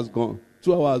 1 hour has gone.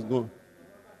 2 hours gone.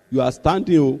 You are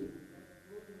standing.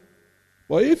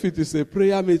 But if it is a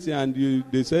prayer meeting and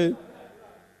they say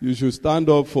you should stand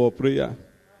up for prayer,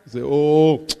 you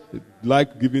say,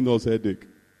 like giving us headache.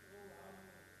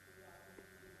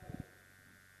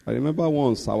 I remember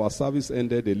once our service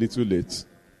ended a little late.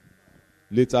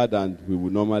 Later than we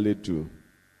would normally do.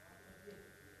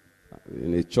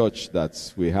 In a church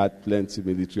that we had plenty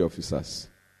military officers.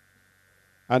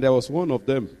 And there was one of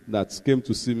them that came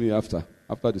to see me after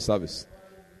the service.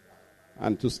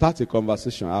 And to start a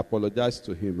conversation, I apologized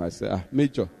to him. I said,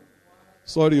 Major,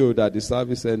 sorry that the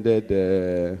service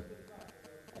ended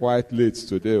quite late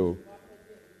today.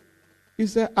 He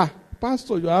said,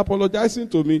 Pastor, you are apologizing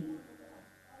to me.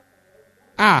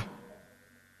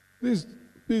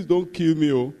 Please don't kill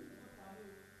me.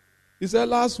 He said,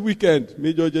 last weekend,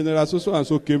 Major General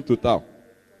so-and-so came to town.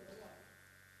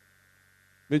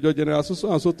 Major General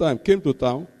so-and-so time came to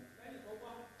town.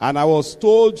 And I was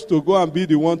told to go and be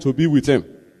the one to be with him.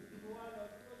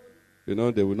 They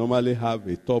will normally have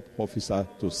a top officer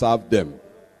to serve them.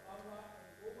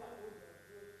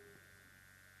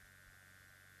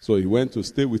 So he went to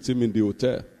stay with him in the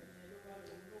hotel.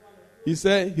 He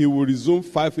said he will resume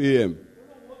 5 a.m.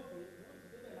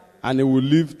 And he will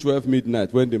leave 12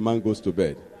 midnight when the man goes to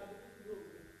bed.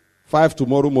 5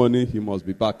 tomorrow morning, he must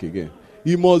be back again.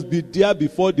 He must be there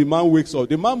before the man wakes up.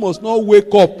 The man must not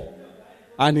wake up,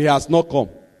 and he has not come.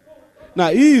 Now,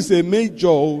 he is a major,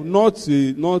 not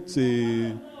a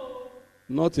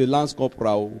lance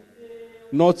corporal,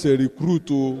 not a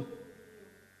recruit.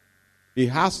 He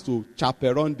has to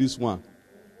chaperone this one.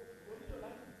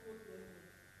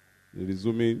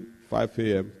 Resuming 5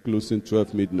 a.m., closing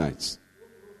 12 midnight.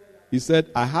 He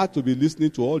said, I had to be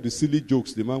listening to all the silly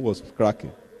jokes the man was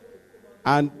cracking.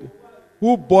 And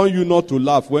who born you not to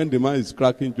laugh when the man is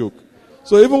cracking joke?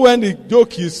 So even when the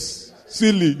joke is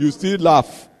silly, you still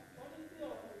laugh.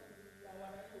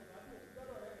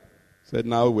 Said,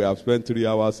 now we have spent 3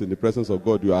 hours in the presence of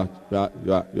God. You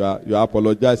are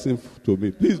apologizing to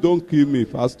me. Please don't kill me,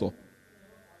 Pastor.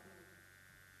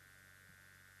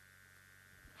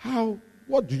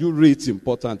 What do you rate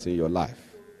important in your life?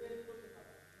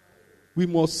 We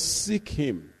must seek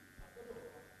him.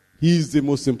 He is the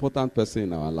most important person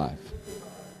in our life.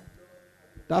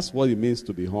 That's what it means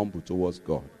to be humble towards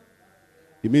God.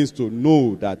 It means to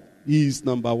know that he is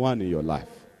number one in your life.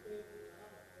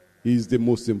 He is the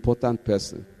most important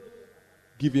person.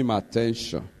 Give him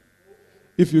attention.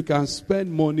 If you can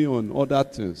spend money on other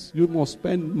things, you must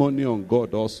spend money on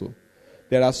God also.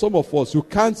 There are some of us who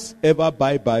can't ever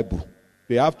buy Bible.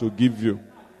 They have to give you.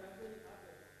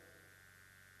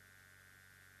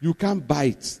 You can't buy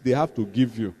it. They have to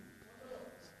give you.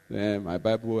 My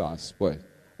Bible has spoiled,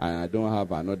 and I don't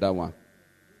have another one.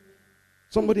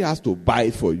 Somebody has to buy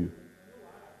it for you.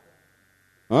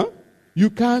 Huh? You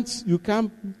can't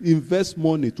invest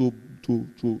money to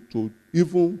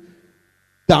even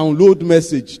download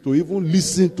message, to even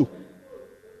listen to.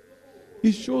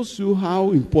 It shows you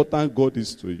how important God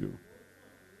is to you.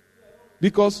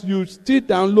 Because you still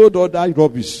download other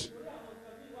rubbish.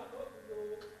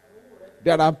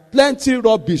 There are plenty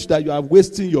rubbish that you are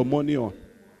wasting your money on.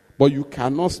 But you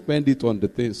cannot spend it on the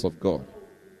things of God.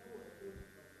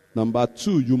 Number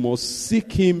 2, you must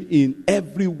seek him in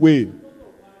every way.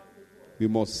 You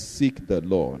must seek the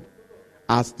Lord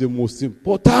as the most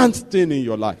important thing in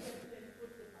your life.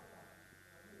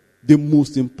 The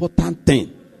most important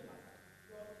thing.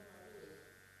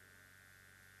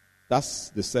 That's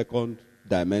the second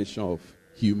dimension of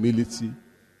humility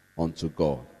unto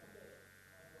God.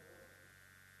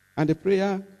 And the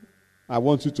prayer I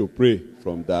want you to pray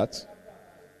from that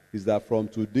is that from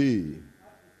today,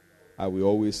 I will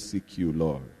always seek you,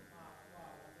 Lord.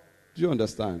 Do you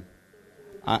understand?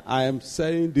 I am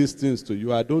saying these things to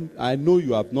you. I know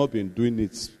you have not been doing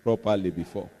it properly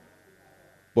before.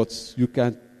 But you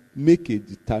can make a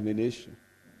determination.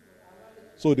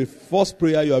 So the first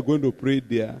prayer you are going to pray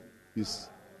there is,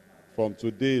 from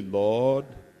today, Lord,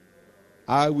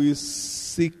 I will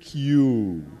seek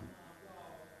you.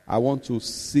 I want to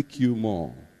seek you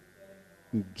more.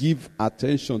 Give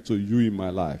attention to you in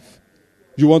my life.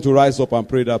 You want to rise up and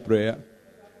pray that prayer?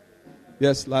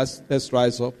 Yes, let's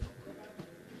rise up.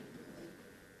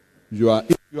 If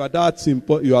you are that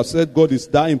important, you have said God is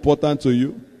that important to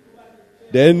you,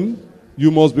 then you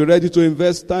must be ready to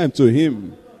invest time to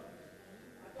Him.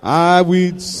 I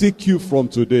will seek you from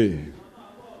today.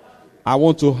 I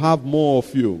want to have more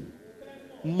of you.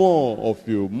 More of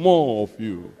you. More of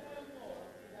you.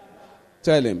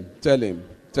 Tell him.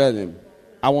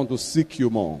 I want to seek you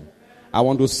more. I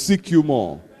want to seek you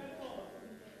more.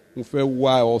 Mo fẹ́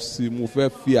wá ọ sí, mo fẹ́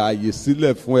fi ààyè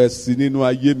sílẹ̀ fún ẹ sí nínú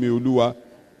ayé mi, Olúwa.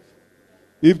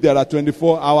 If there are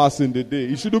 24 hours in the day,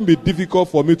 it shouldn't be difficult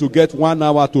for me to get 1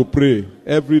 hour to pray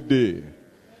every day.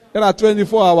 There are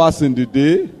 24 hours in the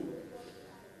day.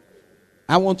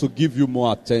 I want to give you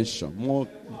more attention. More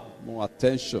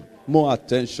attention. More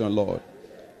attention, Lord.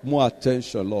 More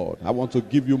attention, Lord. I want to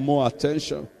give you more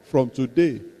attention from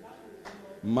today.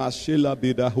 Mashela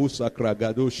bidahusa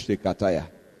kragado shekataya.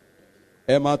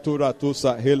 Ematora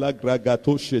tosa hela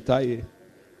gragato shetaye.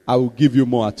 I will give you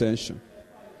more attention.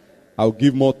 I will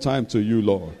give more time to you,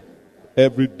 Lord.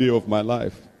 Every day of my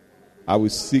life, I will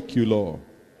seek you, Lord.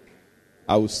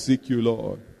 I will seek you,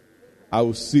 Lord. I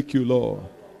will seek you, Lord.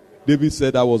 David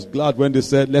said, I was glad when they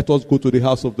said, let us go to the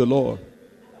house of the Lord.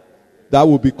 That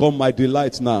will become my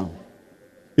delight now.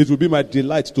 It will be my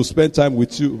delight to spend time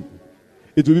with you.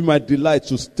 It will be my delight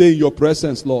to stay in your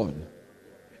presence, Lord.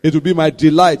 It will be my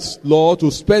delight, Lord, to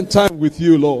spend time with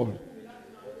you, Lord.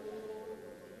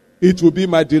 It will be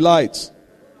my delight.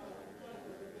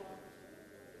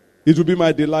 It will be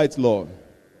my delight, Lord.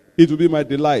 It will be my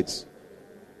delight.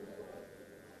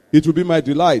 It will be my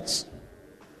delight.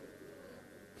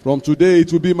 From today,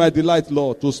 it will be my delight,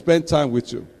 Lord, to spend time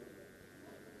with you.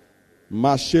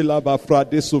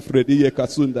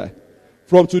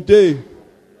 From today,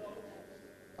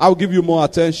 I'll give you more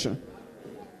attention.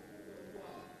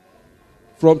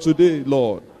 From today,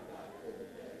 Lord,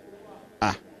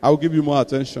 I'll give you more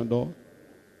attention, Lord.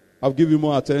 I'll give you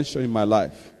more attention in my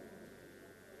life.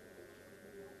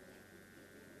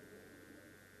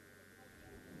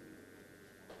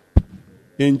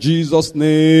 In Jesus'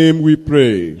 name we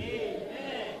pray.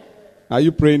 Amen. Are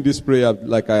you praying this prayer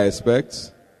like I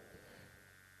expect?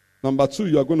 Number 2,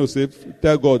 you are going to say,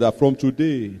 tell God that from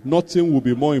today, nothing will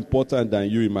be more important than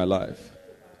you in my life.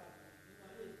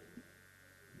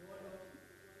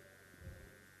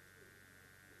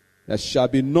 There shall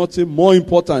be nothing more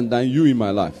important than you in my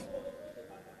life.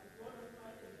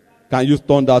 Can you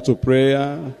turn that to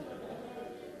prayer?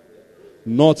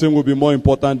 Nothing will be more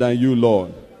important than you,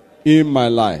 Lord, in my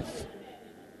life.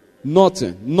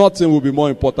 Nothing will be more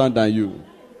important than you.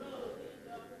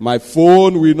 My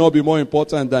phone will not be more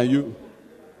important than you.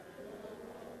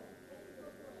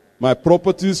 My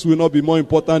properties will not be more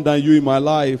important than you in my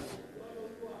life.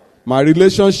 My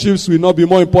relationships will not be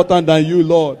more important than you,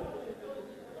 Lord.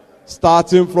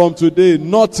 Starting from today,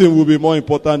 nothing will be more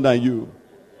important than you.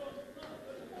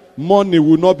 Money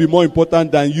will not be more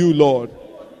important than you, Lord.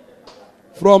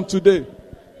 From today.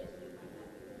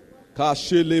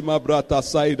 Kashele mabrata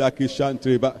saida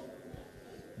kishantreba.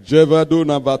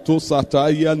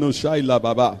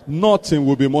 Nothing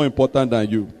will be more important than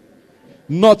you.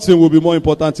 Nothing will be more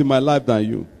important in my life than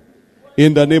you.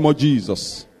 In the name of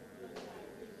Jesus.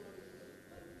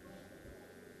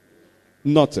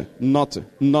 Nothing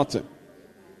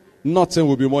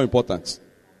will be more important.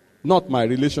 Not my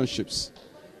relationships.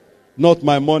 Not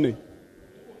my money.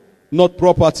 Not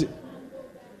property.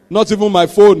 Not even my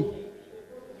phone.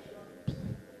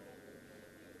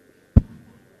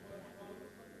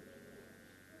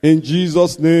 In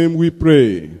Jesus' name we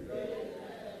pray.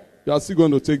 You are still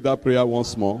going to take that prayer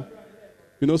once more.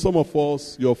 You know, some of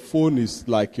us, your phone is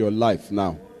like your life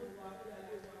now.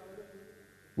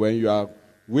 When you are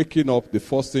waking up, the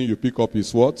first thing you pick up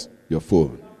is what? Your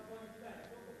phone.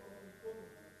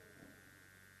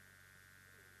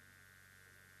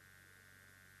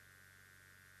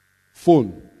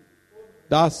 Phone.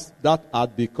 That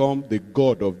had become the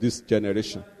God of this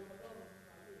generation.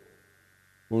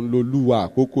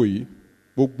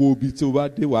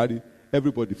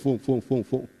 Everybody phone.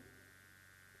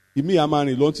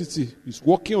 He's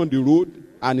walking on the road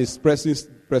and he's pressing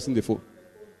the phone.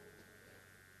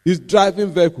 He's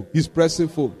driving vehicle, he's pressing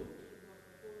phone.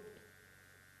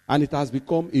 And it has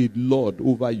become a lord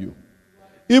over you.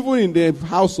 Even in the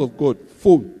house of God,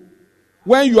 phone.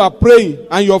 When you are praying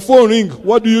and your phone rings,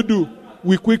 what do?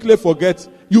 We quickly forget.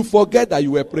 You forget that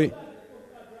you were praying.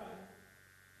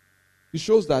 It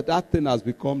shows that that thing has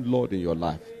become Lord in your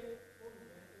life.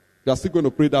 You are still going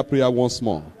to pray that prayer once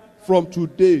more. From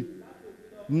today,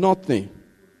 nothing,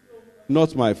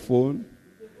 not my phone,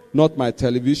 not my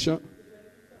television,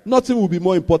 nothing will be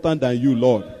more important than you,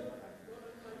 Lord.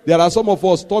 There are some of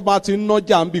us, there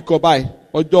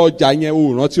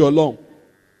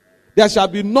shall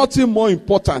be nothing more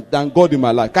important than God in my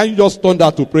life. Can you just turn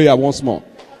that to prayer once more?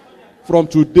 From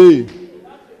today,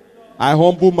 I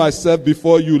humble myself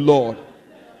before you, Lord.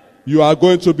 You are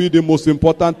going to be the most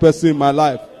important person in my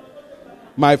life.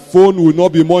 My phone will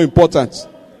not be more important.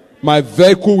 My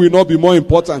vehicle will not be more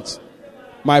important.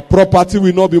 My property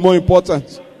will not be more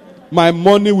important. My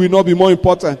money will not be more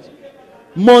important.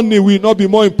 Money will not be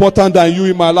more important than you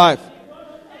in my life.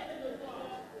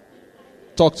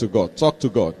 Talk to God. Talk to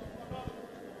God.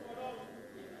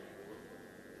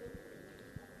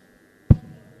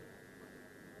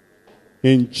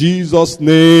 In Jesus'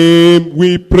 name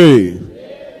we pray.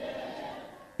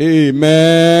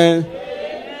 Amen.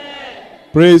 Amen.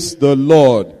 Praise the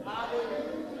Lord.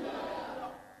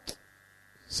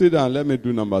 Sit down. Let me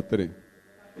do number 3.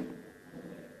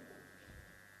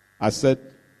 I said,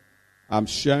 I'm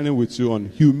sharing with you on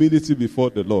humility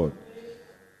before the Lord.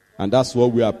 And that's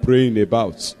what we are praying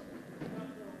about.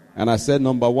 And I said,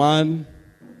 number 1,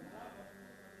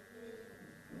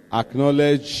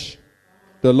 acknowledge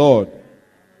the Lord.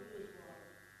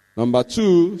 Number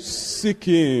 2, seek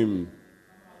Him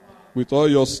with all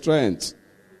your strength.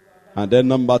 And then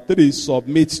number 3,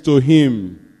 submit to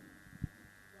Him.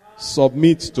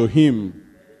 Submit to Him.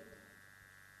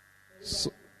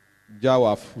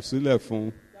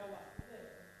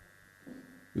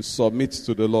 You submit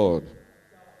to the Lord.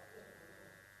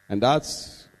 And that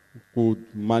could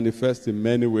manifest in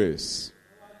many ways.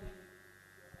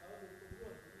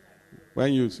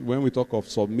 When we talk of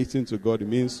submitting to God, it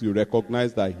means you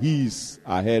recognize that He is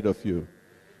ahead of you.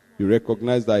 You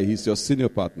recognize that He's your senior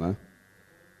partner.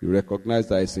 You recognize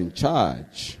that He's in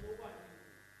charge.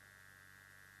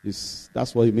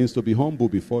 That's what it means to be humble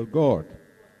before God.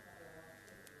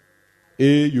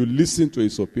 You listen to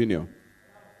His opinion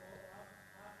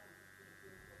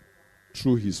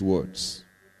through His words.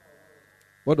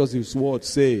 What does His word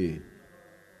say?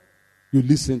 You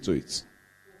listen to it.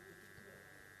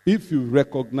 If you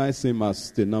recognize Him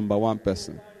as the number 1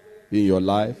 person in your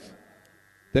life,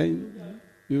 then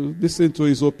you listen to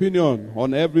His opinion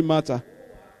on every matter.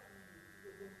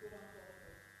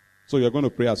 So you're going to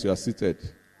pray as you are seated.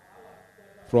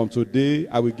 From today,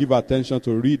 I will give attention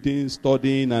to reading,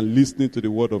 studying, and listening to the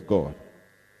Word of God.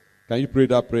 Can you pray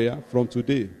that prayer? From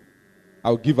today, I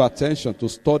will give attention to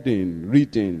studying,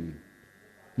 reading,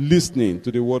 listening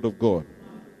to the Word of God.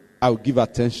 I will give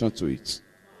attention to it.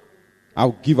 I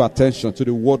will give attention to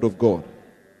the Word of God.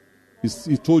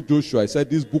 He told Joshua, he said,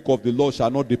 this book of the law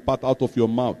shall not depart out of your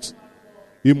mouth.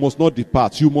 It must not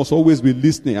depart. You must always be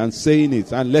listening and saying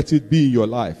it and let it be in your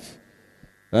life.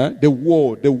 The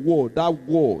word, that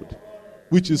word,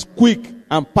 which is quick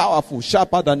and powerful,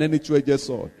 sharper than any two-edged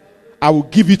sword. I will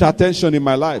give it attention in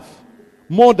my life.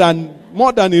 More than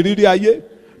Iridiaye,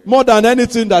 more than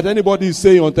anything that anybody is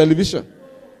saying on television.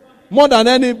 More than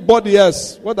anybody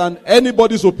else, more than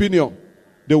anybody's opinion.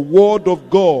 The Word of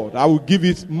God, I will give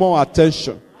it more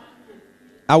attention.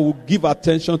 I will give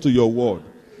attention to your Word.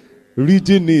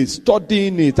 Reading it,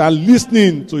 studying it, and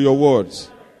listening to your words.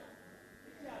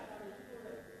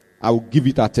 I will give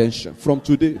it attention from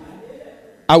today.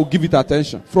 I will give it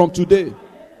attention from today.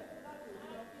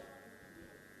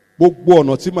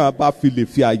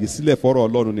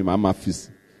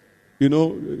 You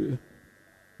know,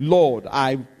 Lord,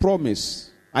 I promise,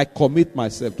 I commit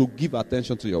myself to give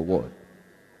attention to your word.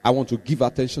 I want to give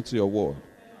attention to your word.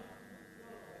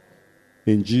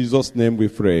 In Jesus' name we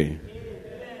pray.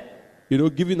 You know,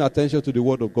 giving attention to the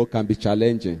word of God can be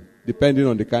challenging, depending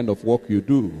on the kind of work you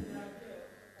do.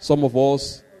 Some of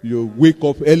us, you wake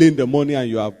up early in the morning and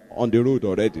you are on the road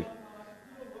already.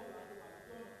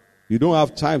 You don't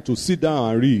have time to sit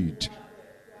down and read.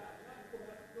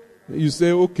 You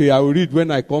say, okay, I will read when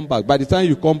I come back. By the time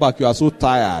you come back, you are so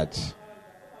tired.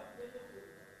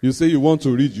 You say you want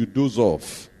to read, you doze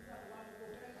off.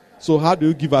 So how do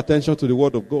you give attention to the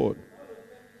word of God?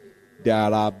 There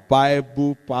are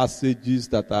Bible passages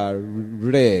that are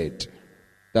read,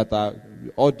 that are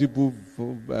audible,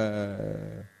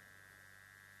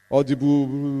 how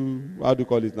do you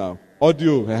call it now?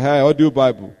 Audio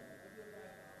Bible.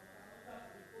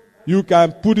 You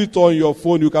can put it on your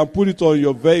phone. You can put it on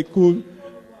your vehicle.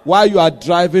 While you are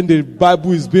driving, the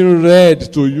Bible is being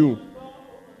read to you.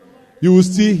 You will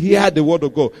still hear the word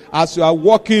of God. As you are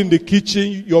walking in the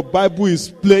kitchen, your Bible is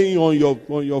playing on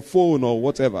your phone or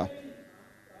whatever.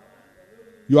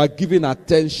 You are giving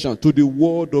attention to the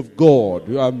word of God.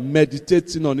 You are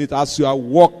meditating on it as you are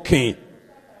walking.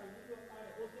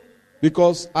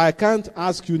 Because I can't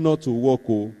ask you not to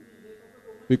walk,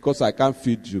 because I can't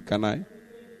feed you, can I?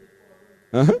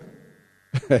 Uh-huh.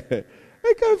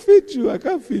 I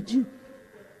can't feed you.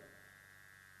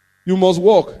 You must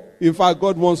walk. In fact,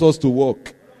 God wants us to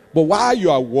walk. But while you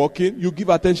are walking, you give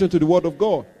attention to the word of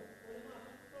God.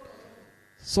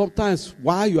 Sometimes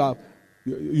while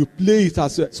you play it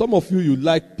as some of you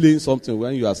like playing something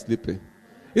when you are sleeping.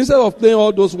 Instead of playing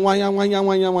all those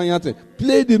wanya things,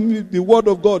 play the word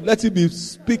of God. Let it be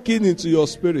speaking into your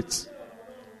spirit.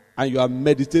 And you are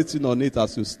meditating on it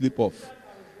as you sleep off.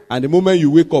 And the moment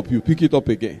you wake up, you pick it up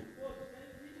again.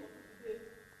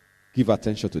 Give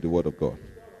attention to the word of God.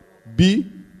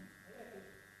 B,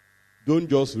 don't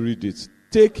just read it.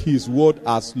 Take his word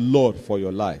as Lord for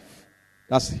your life.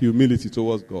 That's humility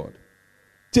towards God.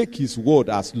 Take his word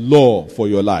as law for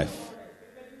your life.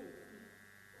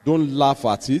 Don't laugh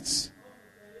at it.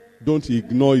 Don't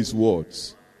ignore his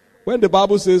words. When the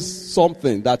Bible says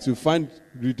something that you find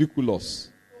ridiculous,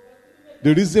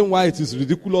 the reason why it is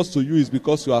ridiculous to you is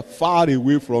because you are far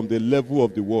away from the level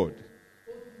of the word.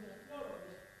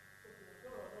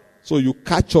 So you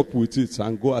catch up with it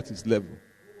and go at its level.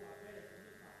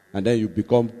 And then you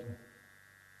become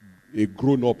a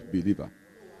grown-up believer.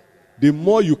 The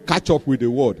more you catch up with the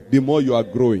word, the more you are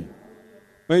growing.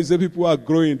 When you say people are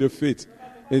growing in the faith,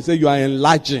 they say you are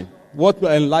enlarging. What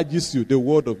enlarges you? The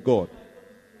word of God.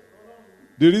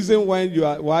 The reason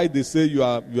why they say you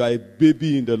are a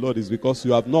baby in the Lord is because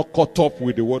you have not caught up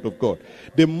with the word of God.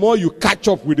 The more you catch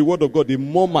up with the word of God, the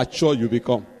more mature you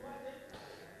become.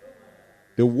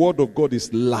 The word of God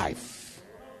is life.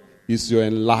 It's your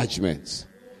enlargement.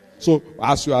 So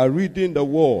as you are reading the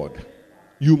word,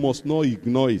 you must not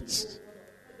ignore it.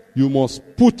 You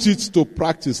must put it to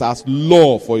practice as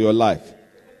law for your life.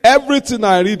 Everything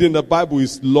I read in the Bible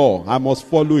is law. I must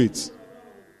follow it.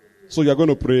 So you're going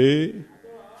to pray.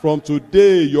 From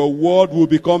today, your word will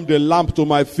become the lamp to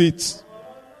my feet,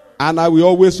 and I will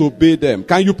always obey them.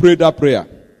 Can you pray that prayer?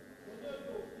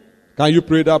 Can you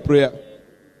pray that prayer?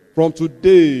 From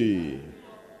today,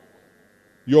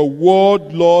 your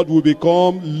word, Lord, will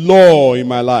become law in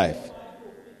my life.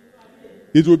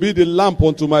 It will be the lamp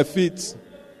unto my feet,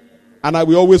 and I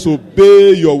will always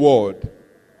obey your word.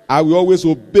 I will always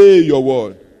obey your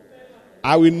word.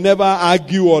 I will never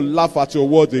argue or laugh at your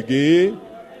word again.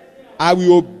 I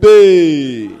will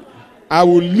obey. I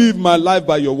will live my life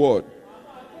by your word.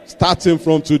 Starting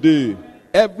from today,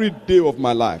 every day of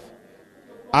my life,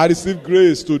 I receive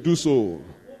grace to do so.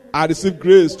 I receive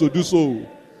grace to do so.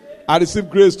 I receive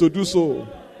grace to do so.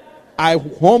 I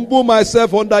humble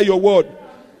myself under your word,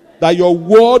 that your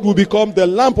word will become the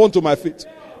lamp unto my feet,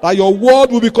 that your word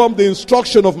will become the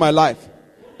instruction of my life,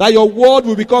 that your word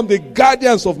will become the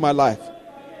guidance of my life,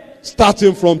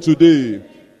 starting from today,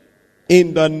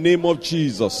 in the name of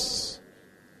Jesus.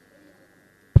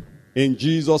 In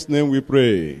Jesus' name we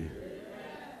pray.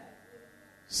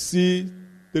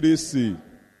 C3C.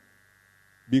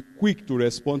 Be quick to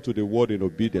respond to the word in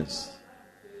obedience.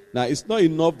 Now, it's not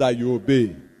enough that you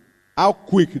obey. How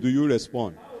quick do you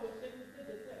respond?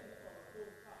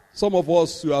 Some of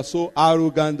us, you are so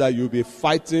arrogant that you'll be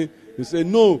fighting. You say,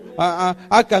 no,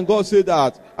 how can God say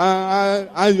that?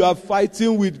 And you are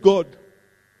fighting with God.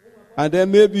 And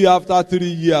then maybe after 3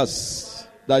 years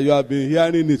that you have been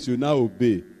hearing it, you now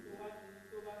obey.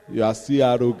 You are still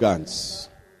arrogant.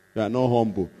 You are not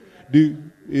humble.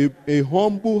 A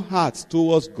humble heart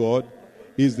towards God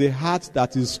is the heart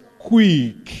that is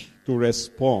quick to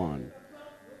respond.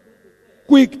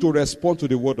 Quick to respond to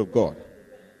the word of God.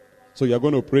 So you're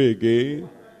going to pray again.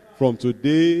 From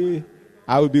today,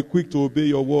 I will be quick to obey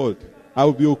your word. I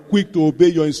will be quick to obey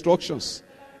your instructions.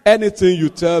 Anything you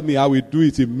tell me, I will do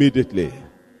it immediately.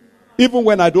 Even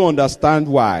when I don't understand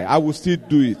why, I will still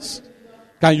do it.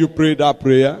 Can you pray that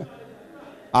prayer?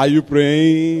 Are you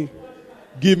praying?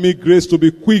 Give me grace to be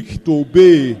quick to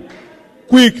obey,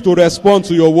 quick to respond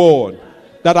to your word.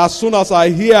 That as soon as I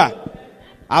hear,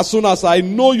 as soon as I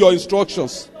know your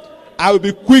instructions, I will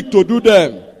be quick to do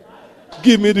them.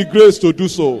 Give me the grace to do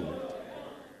so.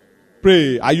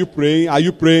 Pray. Are you praying? Are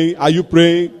you praying? Are you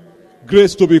praying?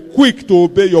 Grace to be quick to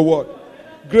obey your word.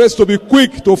 Grace to be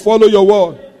quick to follow your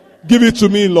word. Give it to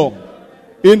me, Lord.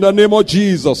 In the name of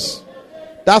Jesus.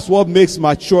 That's what makes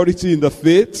maturity in the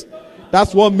faith.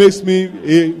 That's what makes me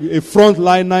a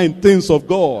frontliner in things of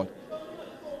God.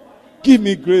 Give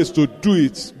me grace to do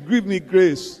it. Give me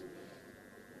grace.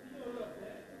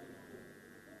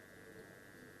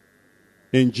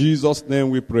 In Jesus' name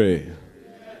we pray.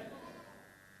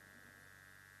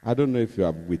 I don't know if you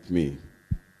are with me.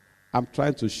 I'm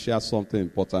trying to share something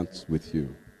important with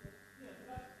you.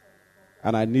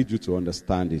 And I need you to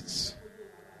understand it.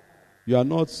 You are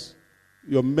not,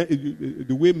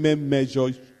 the way men measure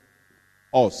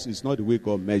us is not the way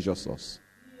God measures us.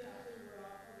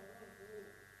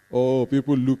 Oh,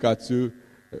 people look at you.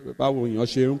 Báwo èèyàn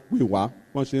ṣe ń pè wá,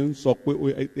 wọ́n ṣe ń sọ pé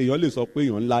èèyàn lè sọ pé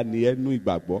èèyàn ńlá ni ẹnu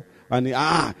ìgbàgbọ́. Wọ́n ní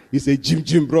he's a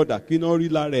Jim brother. Kí náà rí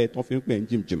lára ẹ̀ tán fi ń pè ń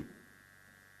Jim.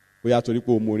 Bóyá torí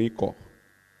pé o morin kọ.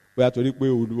 Bóyá torí pé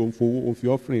o fi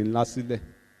offering ńlá sílẹ̀.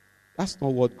 That's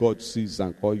not what God sees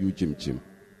and call you Jim.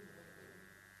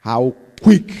 How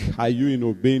quick are you in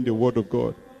obeying the word of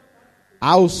God?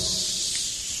 How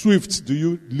swift do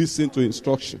you listen to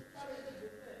instruction?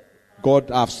 God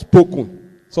has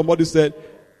spoken. Somebody said,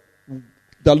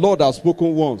 the Lord has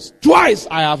spoken once. Twice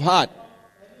I have heard.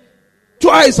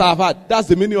 Twice I have heard. That's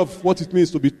the meaning of what it means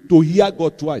to hear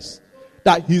God twice.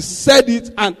 That he said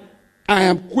it and I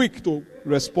am quick to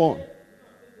respond.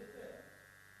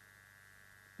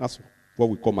 That's what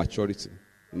we call maturity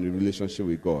in the relationship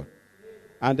with God.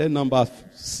 And then number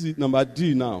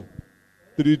D now.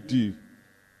 3D,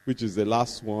 which is the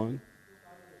last one.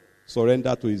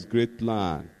 Surrender to his great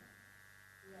plan.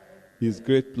 His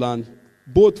great plan,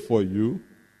 both for you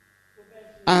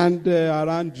and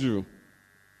around you.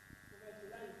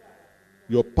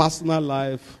 Your personal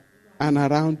life and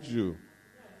around you.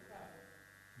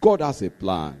 God has a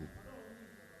plan.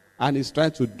 And he's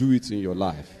trying to do it in your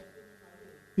life.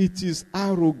 It is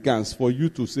arrogance for you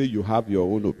to say you have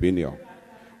your own opinion.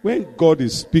 When God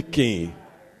is speaking,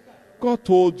 God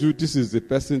told you this is the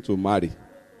person to marry.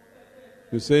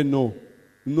 You say, no,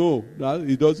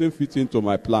 it doesn't fit into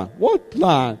my plan. What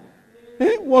plan?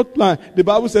 What plan? The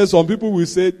Bible says some people will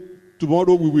say,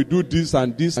 tomorrow we will do this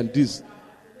and this and this.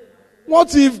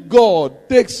 What if God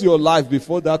takes your life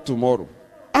before that tomorrow?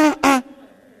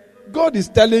 God is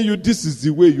telling you this is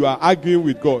the way you are arguing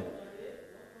with God.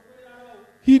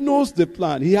 He knows the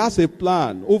plan. He has a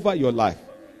plan over your life.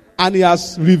 And he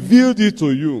has revealed it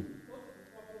to you.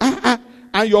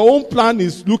 And your own plan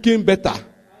is looking better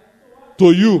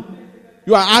to you.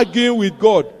 You are arguing with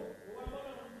God.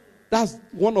 That's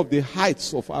one of the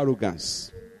heights of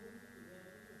arrogance.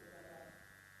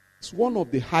 It's one of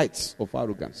the heights of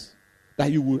arrogance.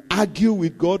 That you will argue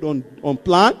with God on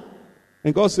plan.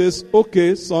 And God says,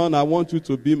 okay, son, I want you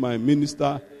to be my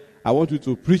minister. I want you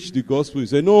to preach the gospel. You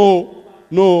say, no,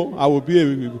 I will be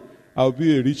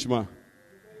a rich man.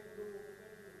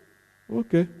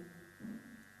 Okay.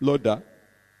 Lord, that.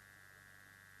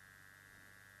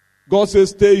 God says,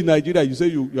 stay in Nigeria. You say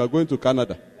you are going to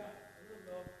Canada.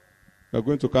 You are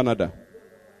going to Canada.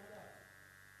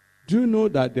 Do you know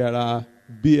that there are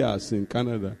beers in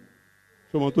Canada?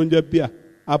 Beer.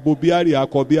 Abobiari,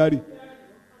 Akobiari.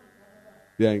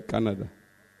 They are in Canada.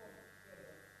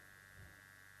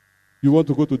 You want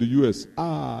to go to the US?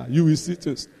 You will see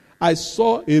things. I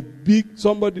saw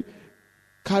somebody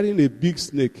carrying a big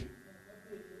snake.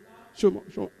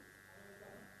 Show.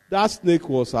 That snake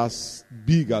was as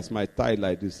big as my thigh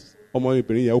like this.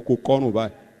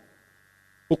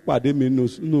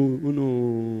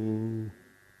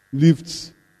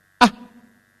 Lift.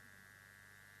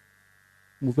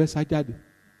 Mo fẹ́ sá jáde.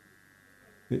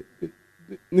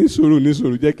 Ní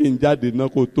sùúrù jẹ́ kí n jáde náà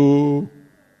kó tó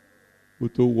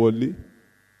wọlé.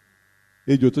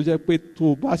 Ejò tó jẹ́ pé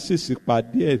tó bá ṣèṣì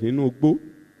pàdé ẹ̀ nínú igbó.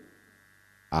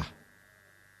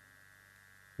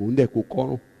 Òun dẹ̀ kó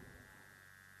kọ́rùn.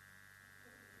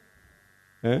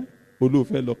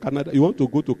 Olúfẹ́ lọ Canada. You want to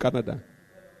go to Canada?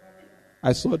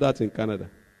 I saw that in Canada.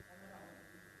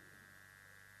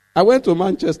 I went to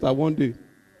Manchester one day.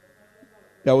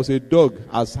 There was a dog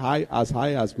as high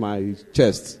as my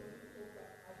chest.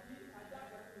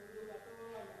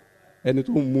 Ẹni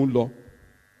tó mú lọ.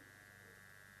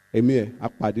 Èmi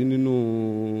apàdé nínú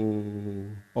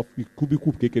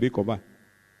kúbíkù kékeré kan báyìí.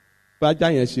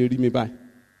 Bájá yẹn ṣe rí mi báyìí.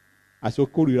 Aṣọ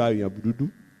kórìíra èèyàn dúdú.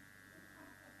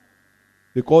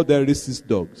 They call them racist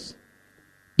dogs.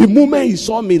 The moment he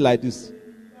saw me like this,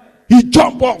 he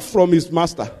jumped off from his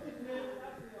master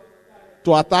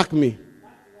to attack me.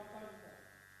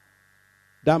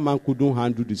 That man couldn't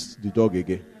handle the dog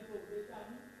again.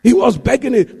 He was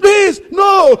begging it, please,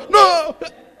 no.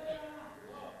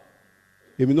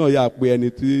 Èmi náà yà pé ẹni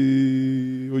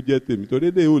tí ó jẹ́ tèmi torí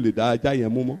lè ó lè dá ajá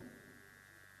yẹn mú mọ́.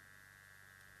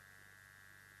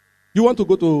 You want to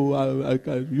go to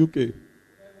UK?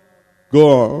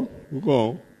 Go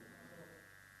on.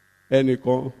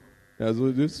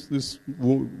 This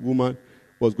woman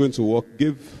was going to work,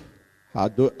 give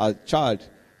her child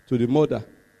to the mother,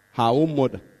 her own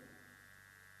mother.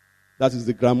 That is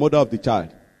the grandmother of the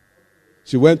child.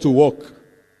 She went to work.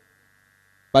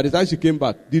 By the time she came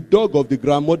back, the dog of the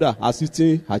grandmother has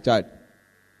eaten her child.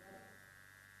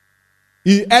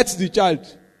 He ate the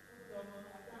child.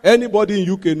 Anybody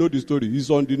in UK know the story? He's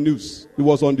on the news. He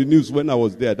was on the news when I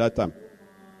was there at that time.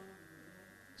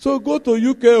 So go to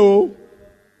UK,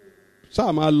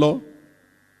 Shama.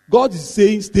 God is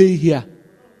saying, stay here.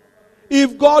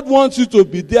 If God wants you to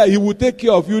be there, He will take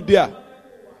care of you there.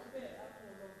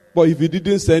 But if He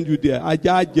didn't send you there, have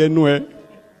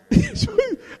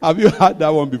you heard that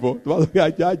one before?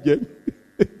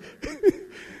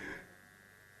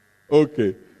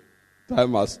 Okay.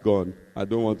 Time has gone. I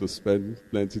don't want to spend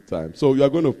plenty time. So you are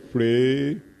going to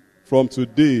pray from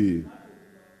today.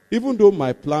 Even though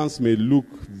my plans may look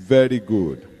very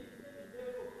good,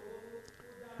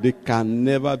 they can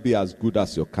never be as good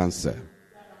as your counsel.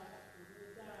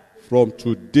 From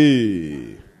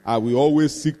today, I will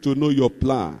always seek to know your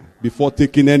plan before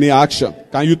taking any action.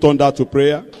 Can you turn that to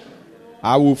prayer?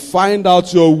 I will find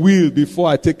out your will before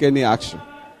I take any action.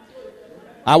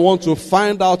 I want to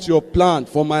find out your plan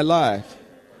for my life,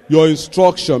 your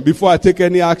instruction before I take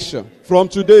any action. From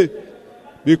today,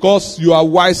 because you are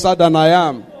wiser than I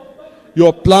am.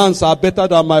 Your plans are better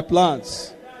than my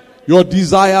plans. Your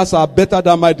desires are better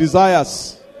than my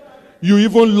desires. You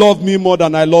even love me more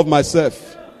than I love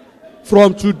myself.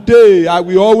 From today, I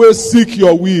will always seek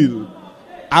your will.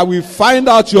 I will find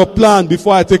out your plan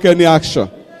before I take any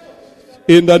action.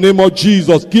 In the name of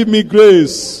Jesus, give me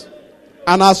grace.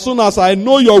 And as soon as I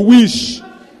know your wish,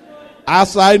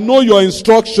 as I know your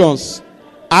instructions,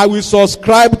 I will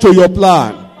subscribe to your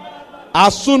plan.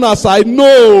 As soon as I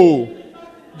know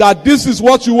that this is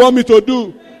what you want me to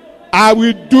do, I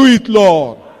will do it,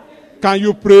 Lord. Can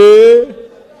you pray?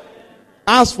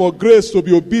 Ask for grace to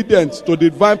be obedient to the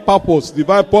divine purpose.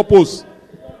 Divine purpose.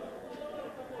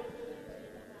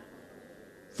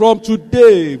 From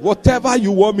today, whatever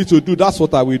you want me to do, that's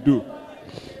what I will do.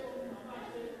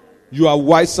 You are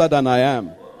wiser than I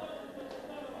am.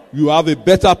 You have a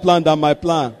better plan than my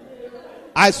plan.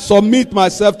 I submit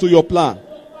myself to your plan.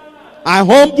 I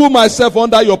humble myself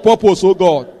under your purpose, oh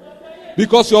God.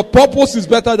 Because your purpose is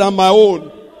better than my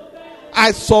own.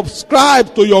 I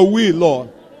subscribe to your will, Lord.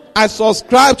 I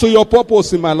subscribe to your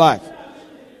purpose in my life.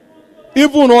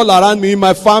 Even all around me, in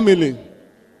my family,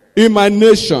 in my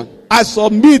nation, I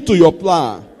submit to your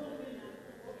plan.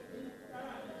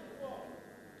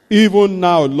 Even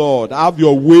now, Lord, have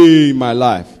your way in my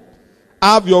life.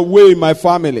 Have your way in my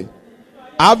family.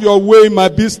 Have your way in my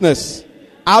business.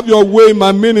 Have your way in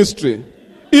my ministry.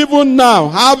 Even now,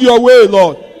 have your way,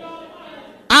 Lord.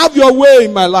 Have your way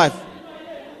in my life.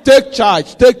 Take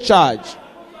charge. Take charge.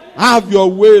 Have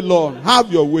your way, Lord.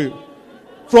 Have your way.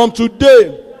 From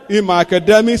today, in my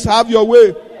academics, have your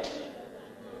way.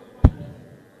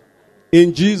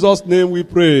 In Jesus' name we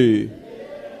pray.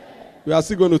 We are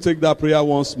still going to take that prayer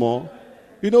once more.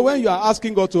 You know, when you are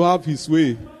asking God to have His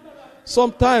way,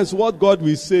 sometimes what God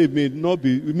will say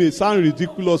may sound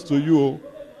ridiculous to you.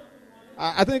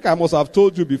 I think I must have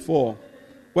told you before.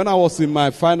 When I was in my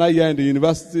final year in the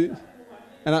university,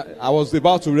 and I was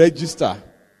about to register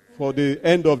for the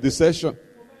end of the session,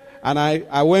 and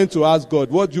I went to ask God,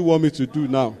 what do you want me to do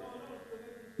now?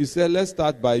 He said, let's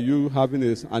start by you having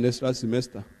an extra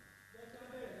semester.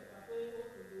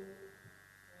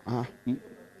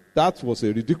 That was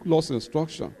a ridiculous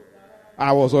instruction.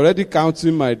 I was already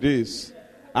counting my days.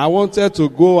 I wanted to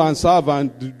go and serve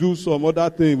and do some other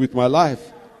thing with my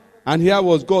life. And here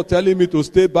was God telling me to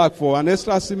stay back for an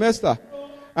extra semester.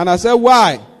 And I said,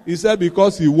 why? He said,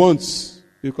 because He wants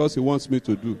me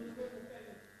to do.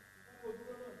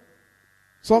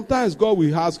 Sometimes God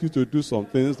will ask you to do some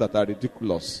things that are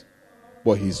ridiculous,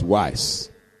 but He's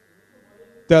wise.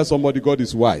 Tell somebody, God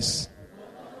is wise.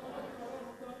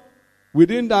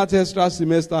 Within that extra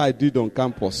semester I did on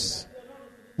campus,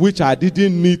 which I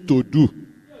didn't need to do.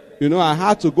 You know, I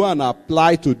had to go and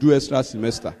apply to do extra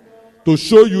semester to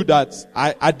show you that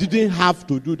I didn't have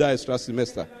to do that extra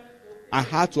semester. I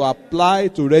had to apply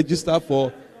to register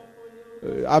for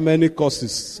how many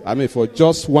courses? For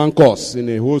just one course in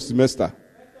a whole semester.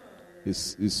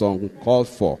 It's uncalled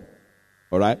for.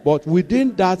 All right? But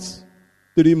within that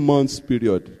 3 months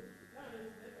period,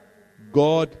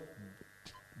 God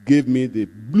gave me the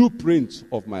blueprint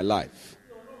of my life.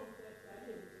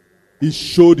 He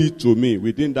showed it to me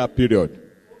within that period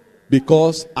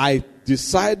because I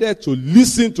decided to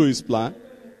listen to His plan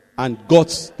and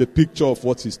got the picture of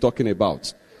what He's talking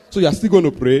about. So you are still going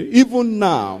to pray. Even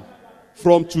now,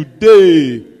 from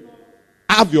today,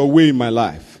 have your way in my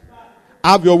life.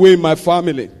 Have your way in my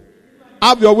family.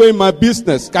 Have your way in my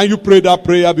business. Can you pray that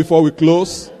prayer before we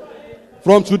close?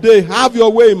 From today, have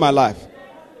your way in my life.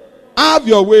 Have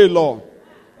your way, Lord.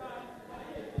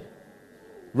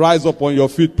 Rise up on your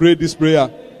feet. Pray this prayer.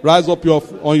 Rise up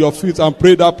on your feet and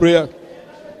pray that prayer.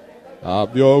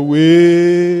 Have your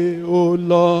way, oh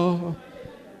Lord.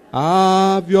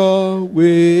 Have your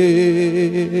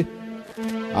way.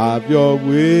 Have your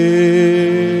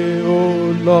way,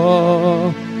 oh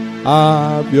Lord.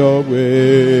 Have your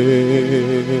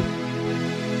way.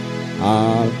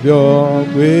 Have your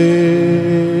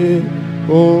way,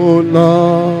 oh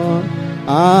Lord.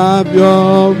 Have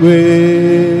your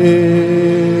way,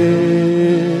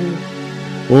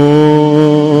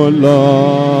 oh Lord.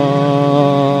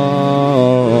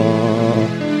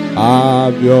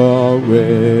 Have your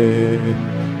way.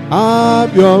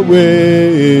 Have your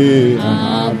way.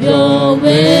 Have your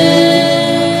way,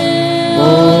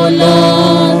 oh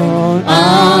Lord.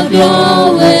 Have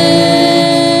your way.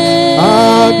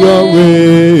 Have your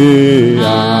way.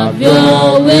 Have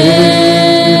your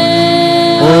way,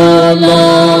 oh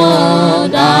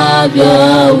Lord. Have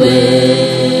your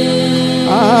way.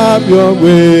 Have your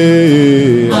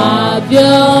way. Have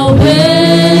your way,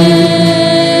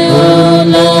 oh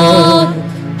Lord.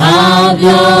 Have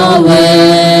your